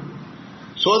வேண்டும்.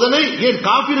 சோதனை ஏன்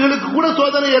காபிர்களுக்கு கூட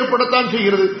சோதனை ஏற்படத்தான்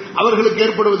செய்கிறது, அவர்களுக்கு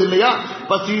ஏற்படுவதில்லையா?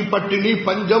 பசி பட்டினி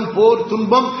பஞ்சம் போர்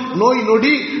துன்பம் நோய்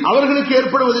நொடி அவர்களுக்கு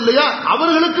ஏற்படுவதில்லையா?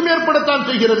 அவர்களுக்கும் ஏற்படத்தான்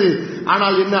செய்கிறது.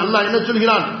 ஆனால் என்ன, அல்லாஹ் என்ன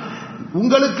சொல்கிறான்?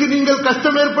 உங்களுக்கு நீங்கள்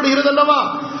கஷ்டம் ஏற்படுகிறது அல்லவா,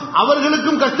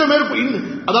 அவர்களுக்கும் கஷ்டம்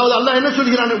அதாவது அல்லாஹ் என்ன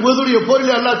சொல்கிறான்? உஹதுடைய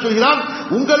போரிலே அல்லாஹ் சொல்கிறான்,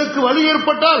 உங்களுக்கு வலி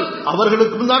ஏற்பட்டால்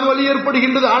அவர்களுக்கும் தான் வலி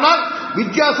ஏற்படுகின்றது. ஆனால்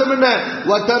வித்தியாசம் என்ன?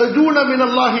 வதர்ஜூன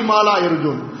மினல்லாஹி மா லா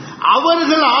யர்ஜூன்.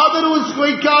 அவர்கள் ஆதரவு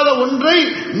வைக்காத ஒன்றை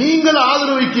நீங்கள்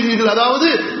ஆதரவு வைக்கிறீர்கள், அதாவது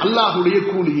அல்லாஹ்வுடைய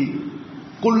கூலி.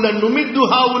 குல்லன் நுமித்து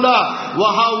ஹாவுலா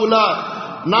வஹாவுலா.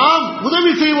 நாம்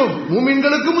உதவி செய்வோம்,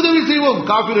 மூமின்களுக்கும் உதவி செய்வோம்,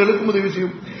 காபிர்களுக்கும் உதவி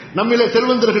செய்வோம். நம்மிலே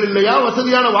செல்வந்தர்கள் இல்லையா?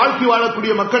 வசதியான வாழ்க்கை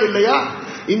வாழக்கூடிய மக்கள் இல்லையா?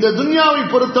 இந்த துன்யாவை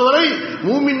பொறுத்தவரை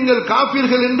மூமின்கள்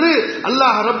காஃபிர்கள் என்று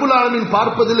அல்லாஹ் ரப்புல் ஆலமீன்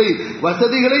பார்ப்பதில்லை.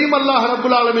 வசதிகளையும் அல்லாஹ்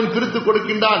ரப்புல் ஆலமீன் பிரித்துக்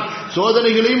கொடுக்கின்றான்,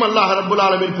 சோதனைகளையும் அல்லாஹ் ரப்புல்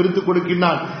ஆலமீன் பிரித்துக்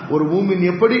கொடுக்கின்றான். ஒரு மூமின்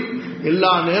எப்படி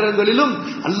எல்லா நேரங்களிலும்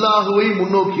அல்லாஹுவை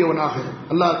முன்னோக்கியவனாக,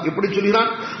 அல்லாஹ் எப்படி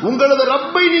சொல்கிறான், உங்களது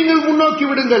ரப்பை நீங்கள் முன்னோக்கி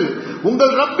விடுங்கள்,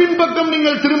 உங்கள் ரப்பின் பக்கம்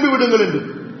நீங்கள் திரும்பி விடுங்கள் என்று.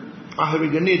 ஆகவே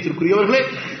கண்ணியத்திற்குரியவர்களே,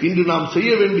 இன்று நாம்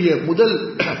செய்ய வேண்டிய முதல்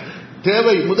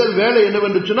தேவை, முதல் வேலை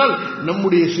என்னவென்று சொன்னால்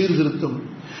நம்முடைய சீர்திருத்தம்,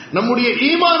 நம்முடைய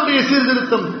ஈமானுடைய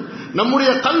சீர்திருத்தம்,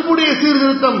 நம்முடைய கல்புடைய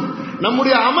சீர்திருத்தம்,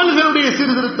 நம்முடைய அமல்களுடைய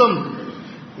சீர்திருத்தம்.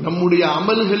 நம்முடைய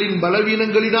அமல்களின்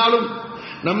பலவீனங்களினாலும்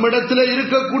நம்மிடத்தில்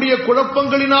இருக்கக்கூடிய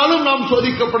குழப்பங்களினாலும் நாம்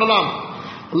சோதிக்கப்படலாம்.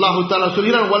 அல்லாஹு தஆலா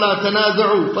சொல்கிறான், வலா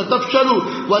தனாஸு ஃபதஃப்ஷலு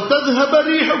வதذهب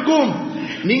ரீஹுக்கும்.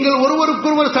 நீங்கள்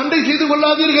ஒருவருக்கொருவர் சண்டை செய்து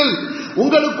கொள்ளாதீர்கள்,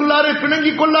 உங்களுக்குள்ளாரே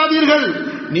பிணங்கிக் கொள்ளாதீர்கள்,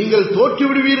 நீங்கள் தோற்று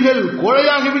விடுவீர்கள்,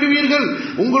 கோழையாகி விடுவீர்கள்,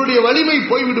 உங்களுடைய வலிமை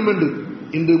போய்விடும் என்று.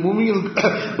 இன்று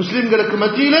முஸ்லிம்களுக்கு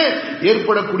மத்தியிலே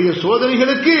ஏற்படக்கூடிய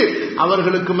சோதனைகளுக்கு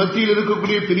அவர்களுக்கு மத்தியில்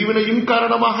இருக்கக்கூடிய பிரிவினையும்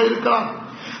காரணமாக இருக்கலாம்,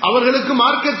 அவர்களுக்கு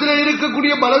மார்க்கத்திலே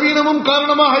இருக்கக்கூடிய பலவீனமும்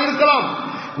காரணமாக இருக்கலாம்,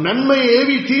 நன்மையை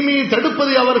ஏவி தீமையை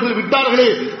தடுப்பதை அவர்கள் விட்டார்களே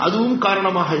அதுவும்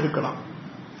காரணமாக இருக்கலாம்.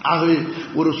 ஆகவே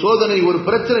ஒரு சோதனை, ஒரு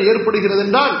பிரச்சனை ஏற்படுகிறது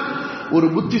என்றால் ஒரு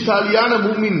புத்திசாலியான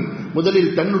மூமின்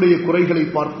முதலில் தன்னுடைய குறைகளை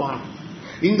பார்ப்பான்.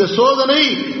 இந்த சோதனை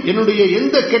என்னுடைய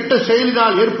எந்த கெட்ட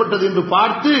செயலினால் ஏற்பட்டது என்று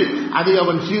பார்த்து அதை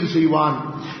அவன் சீர் செய்வான்.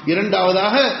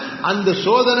 இரண்டாவதாக அந்த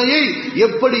சோதனையை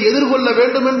எப்படி எதிர்கொள்ள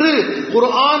வேண்டும் என்று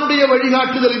குர்ஆனுடைய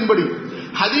வழிகாட்டுதலின்படி,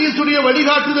 ஹதீஸுடைய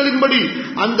வழிகாட்டுதலின்படி,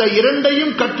 அந்த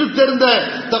இரண்டையும் கற்றுத்தெரிந்த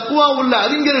தக்வா உள்ள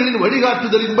அறிஞர்களின்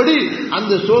வழிகாட்டுதலின்படி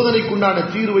அந்த சோதனைக்குண்டான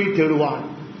தீர்வை தேடுவான்,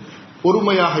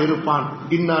 பொறுமையாக இருப்பான்.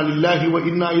 இன்னா லில்லாஹி வ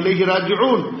இன்னா இலைஹி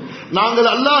ராஜிஊன். நாங்கள்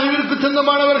அல்லாஹ்விற்கு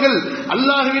சொந்தமானவர்கள்,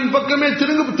 அல்லாஹ்வின் பக்கமே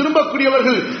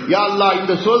திரும்பக்கூடியவர்கள். யா அல்லாஹ்,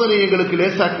 இந்த சோதனையை எங்களுக்கு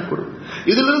லேசாக்கி கொடு,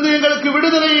 இதிலிருந்து எங்களுக்கு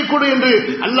விடுதலையை கொடு என்று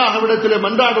அல்லாஹ்விடத்திலே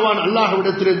மன்றாடுவான்,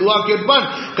 அல்லாஹ்விடத்திலே துஆ கேட்பான்.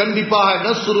 கண்டிப்பாக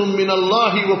நஸ்ரும்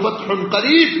மினல்லாஹி வ ஃபத்ஹுன்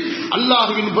கரீப்,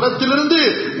 அல்லாஹ்வின் புறத்திலிருந்து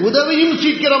உதவியும்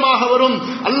சீக்கிரமாக வரும்,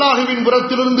 அல்லாஹ்வின்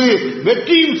புறத்திலிருந்து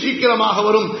வெற்றியும் சீக்கிரமாக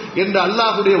வரும் என்ற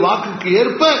அல்லாஹ்வுடைய வாக்குக்கு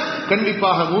ஏற்ப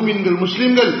கண்டிப்பாக மூமின்கள்,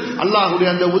 முஸ்லிம்கள் அல்லாஹ்வுடைய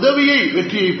அந்த உதவியை,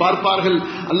 வெற்றியை பார்ப்பார்கள்.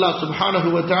 அல்லாஹ் சுப்ஹானஹு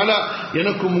வ தஆலா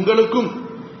எனக்கும் உங்களுக்கும்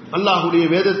அல்லாஹ்வுடைய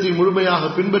வேதத்தை முழுமையாக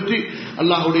பின்பற்றி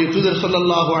அல்லாஹ்வுடைய தூதர்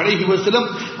ஸல்லல்லாஹு அலைஹி வஸல்லம்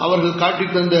அவர்கள்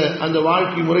காட்டித் தந்த அந்த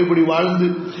வாழ்க்கை முறைப்படி வாழ்ந்து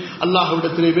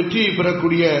அல்லாஹ்விடத்திலே வெற்றியை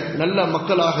பெறக்கூடிய நல்ல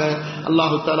மக்களாக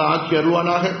அல்லாஹ் தஆலா ஆக்கி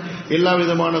அருள்வானாக. எல்லா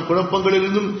விதமான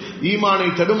குழப்பங்களிலிருந்தும், ஈமானை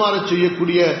தடுமாறச்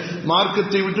செய்யக்கூடிய,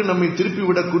 மார்க்கத்தை விட்டு நம்மை திருப்பி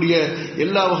விடக்கூடிய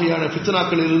எல்லா வகையான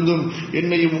ஃபித்னாக்களிலிருந்தும்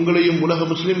என்னையும் உங்களையும் உலக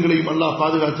முஸ்லிம்களையும் அல்லாஹ்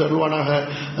பாதுகாத்து அருள்வானாக.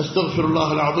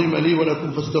 அஸ்தக்ஃபிருல்லாஹல் அஸீம் லீ வ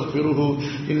லக்கும் ஃபஸ்தக்ஃபிருஹு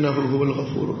இன்னஹு ஹுவல்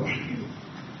கஃபூருர் ரஹீம்.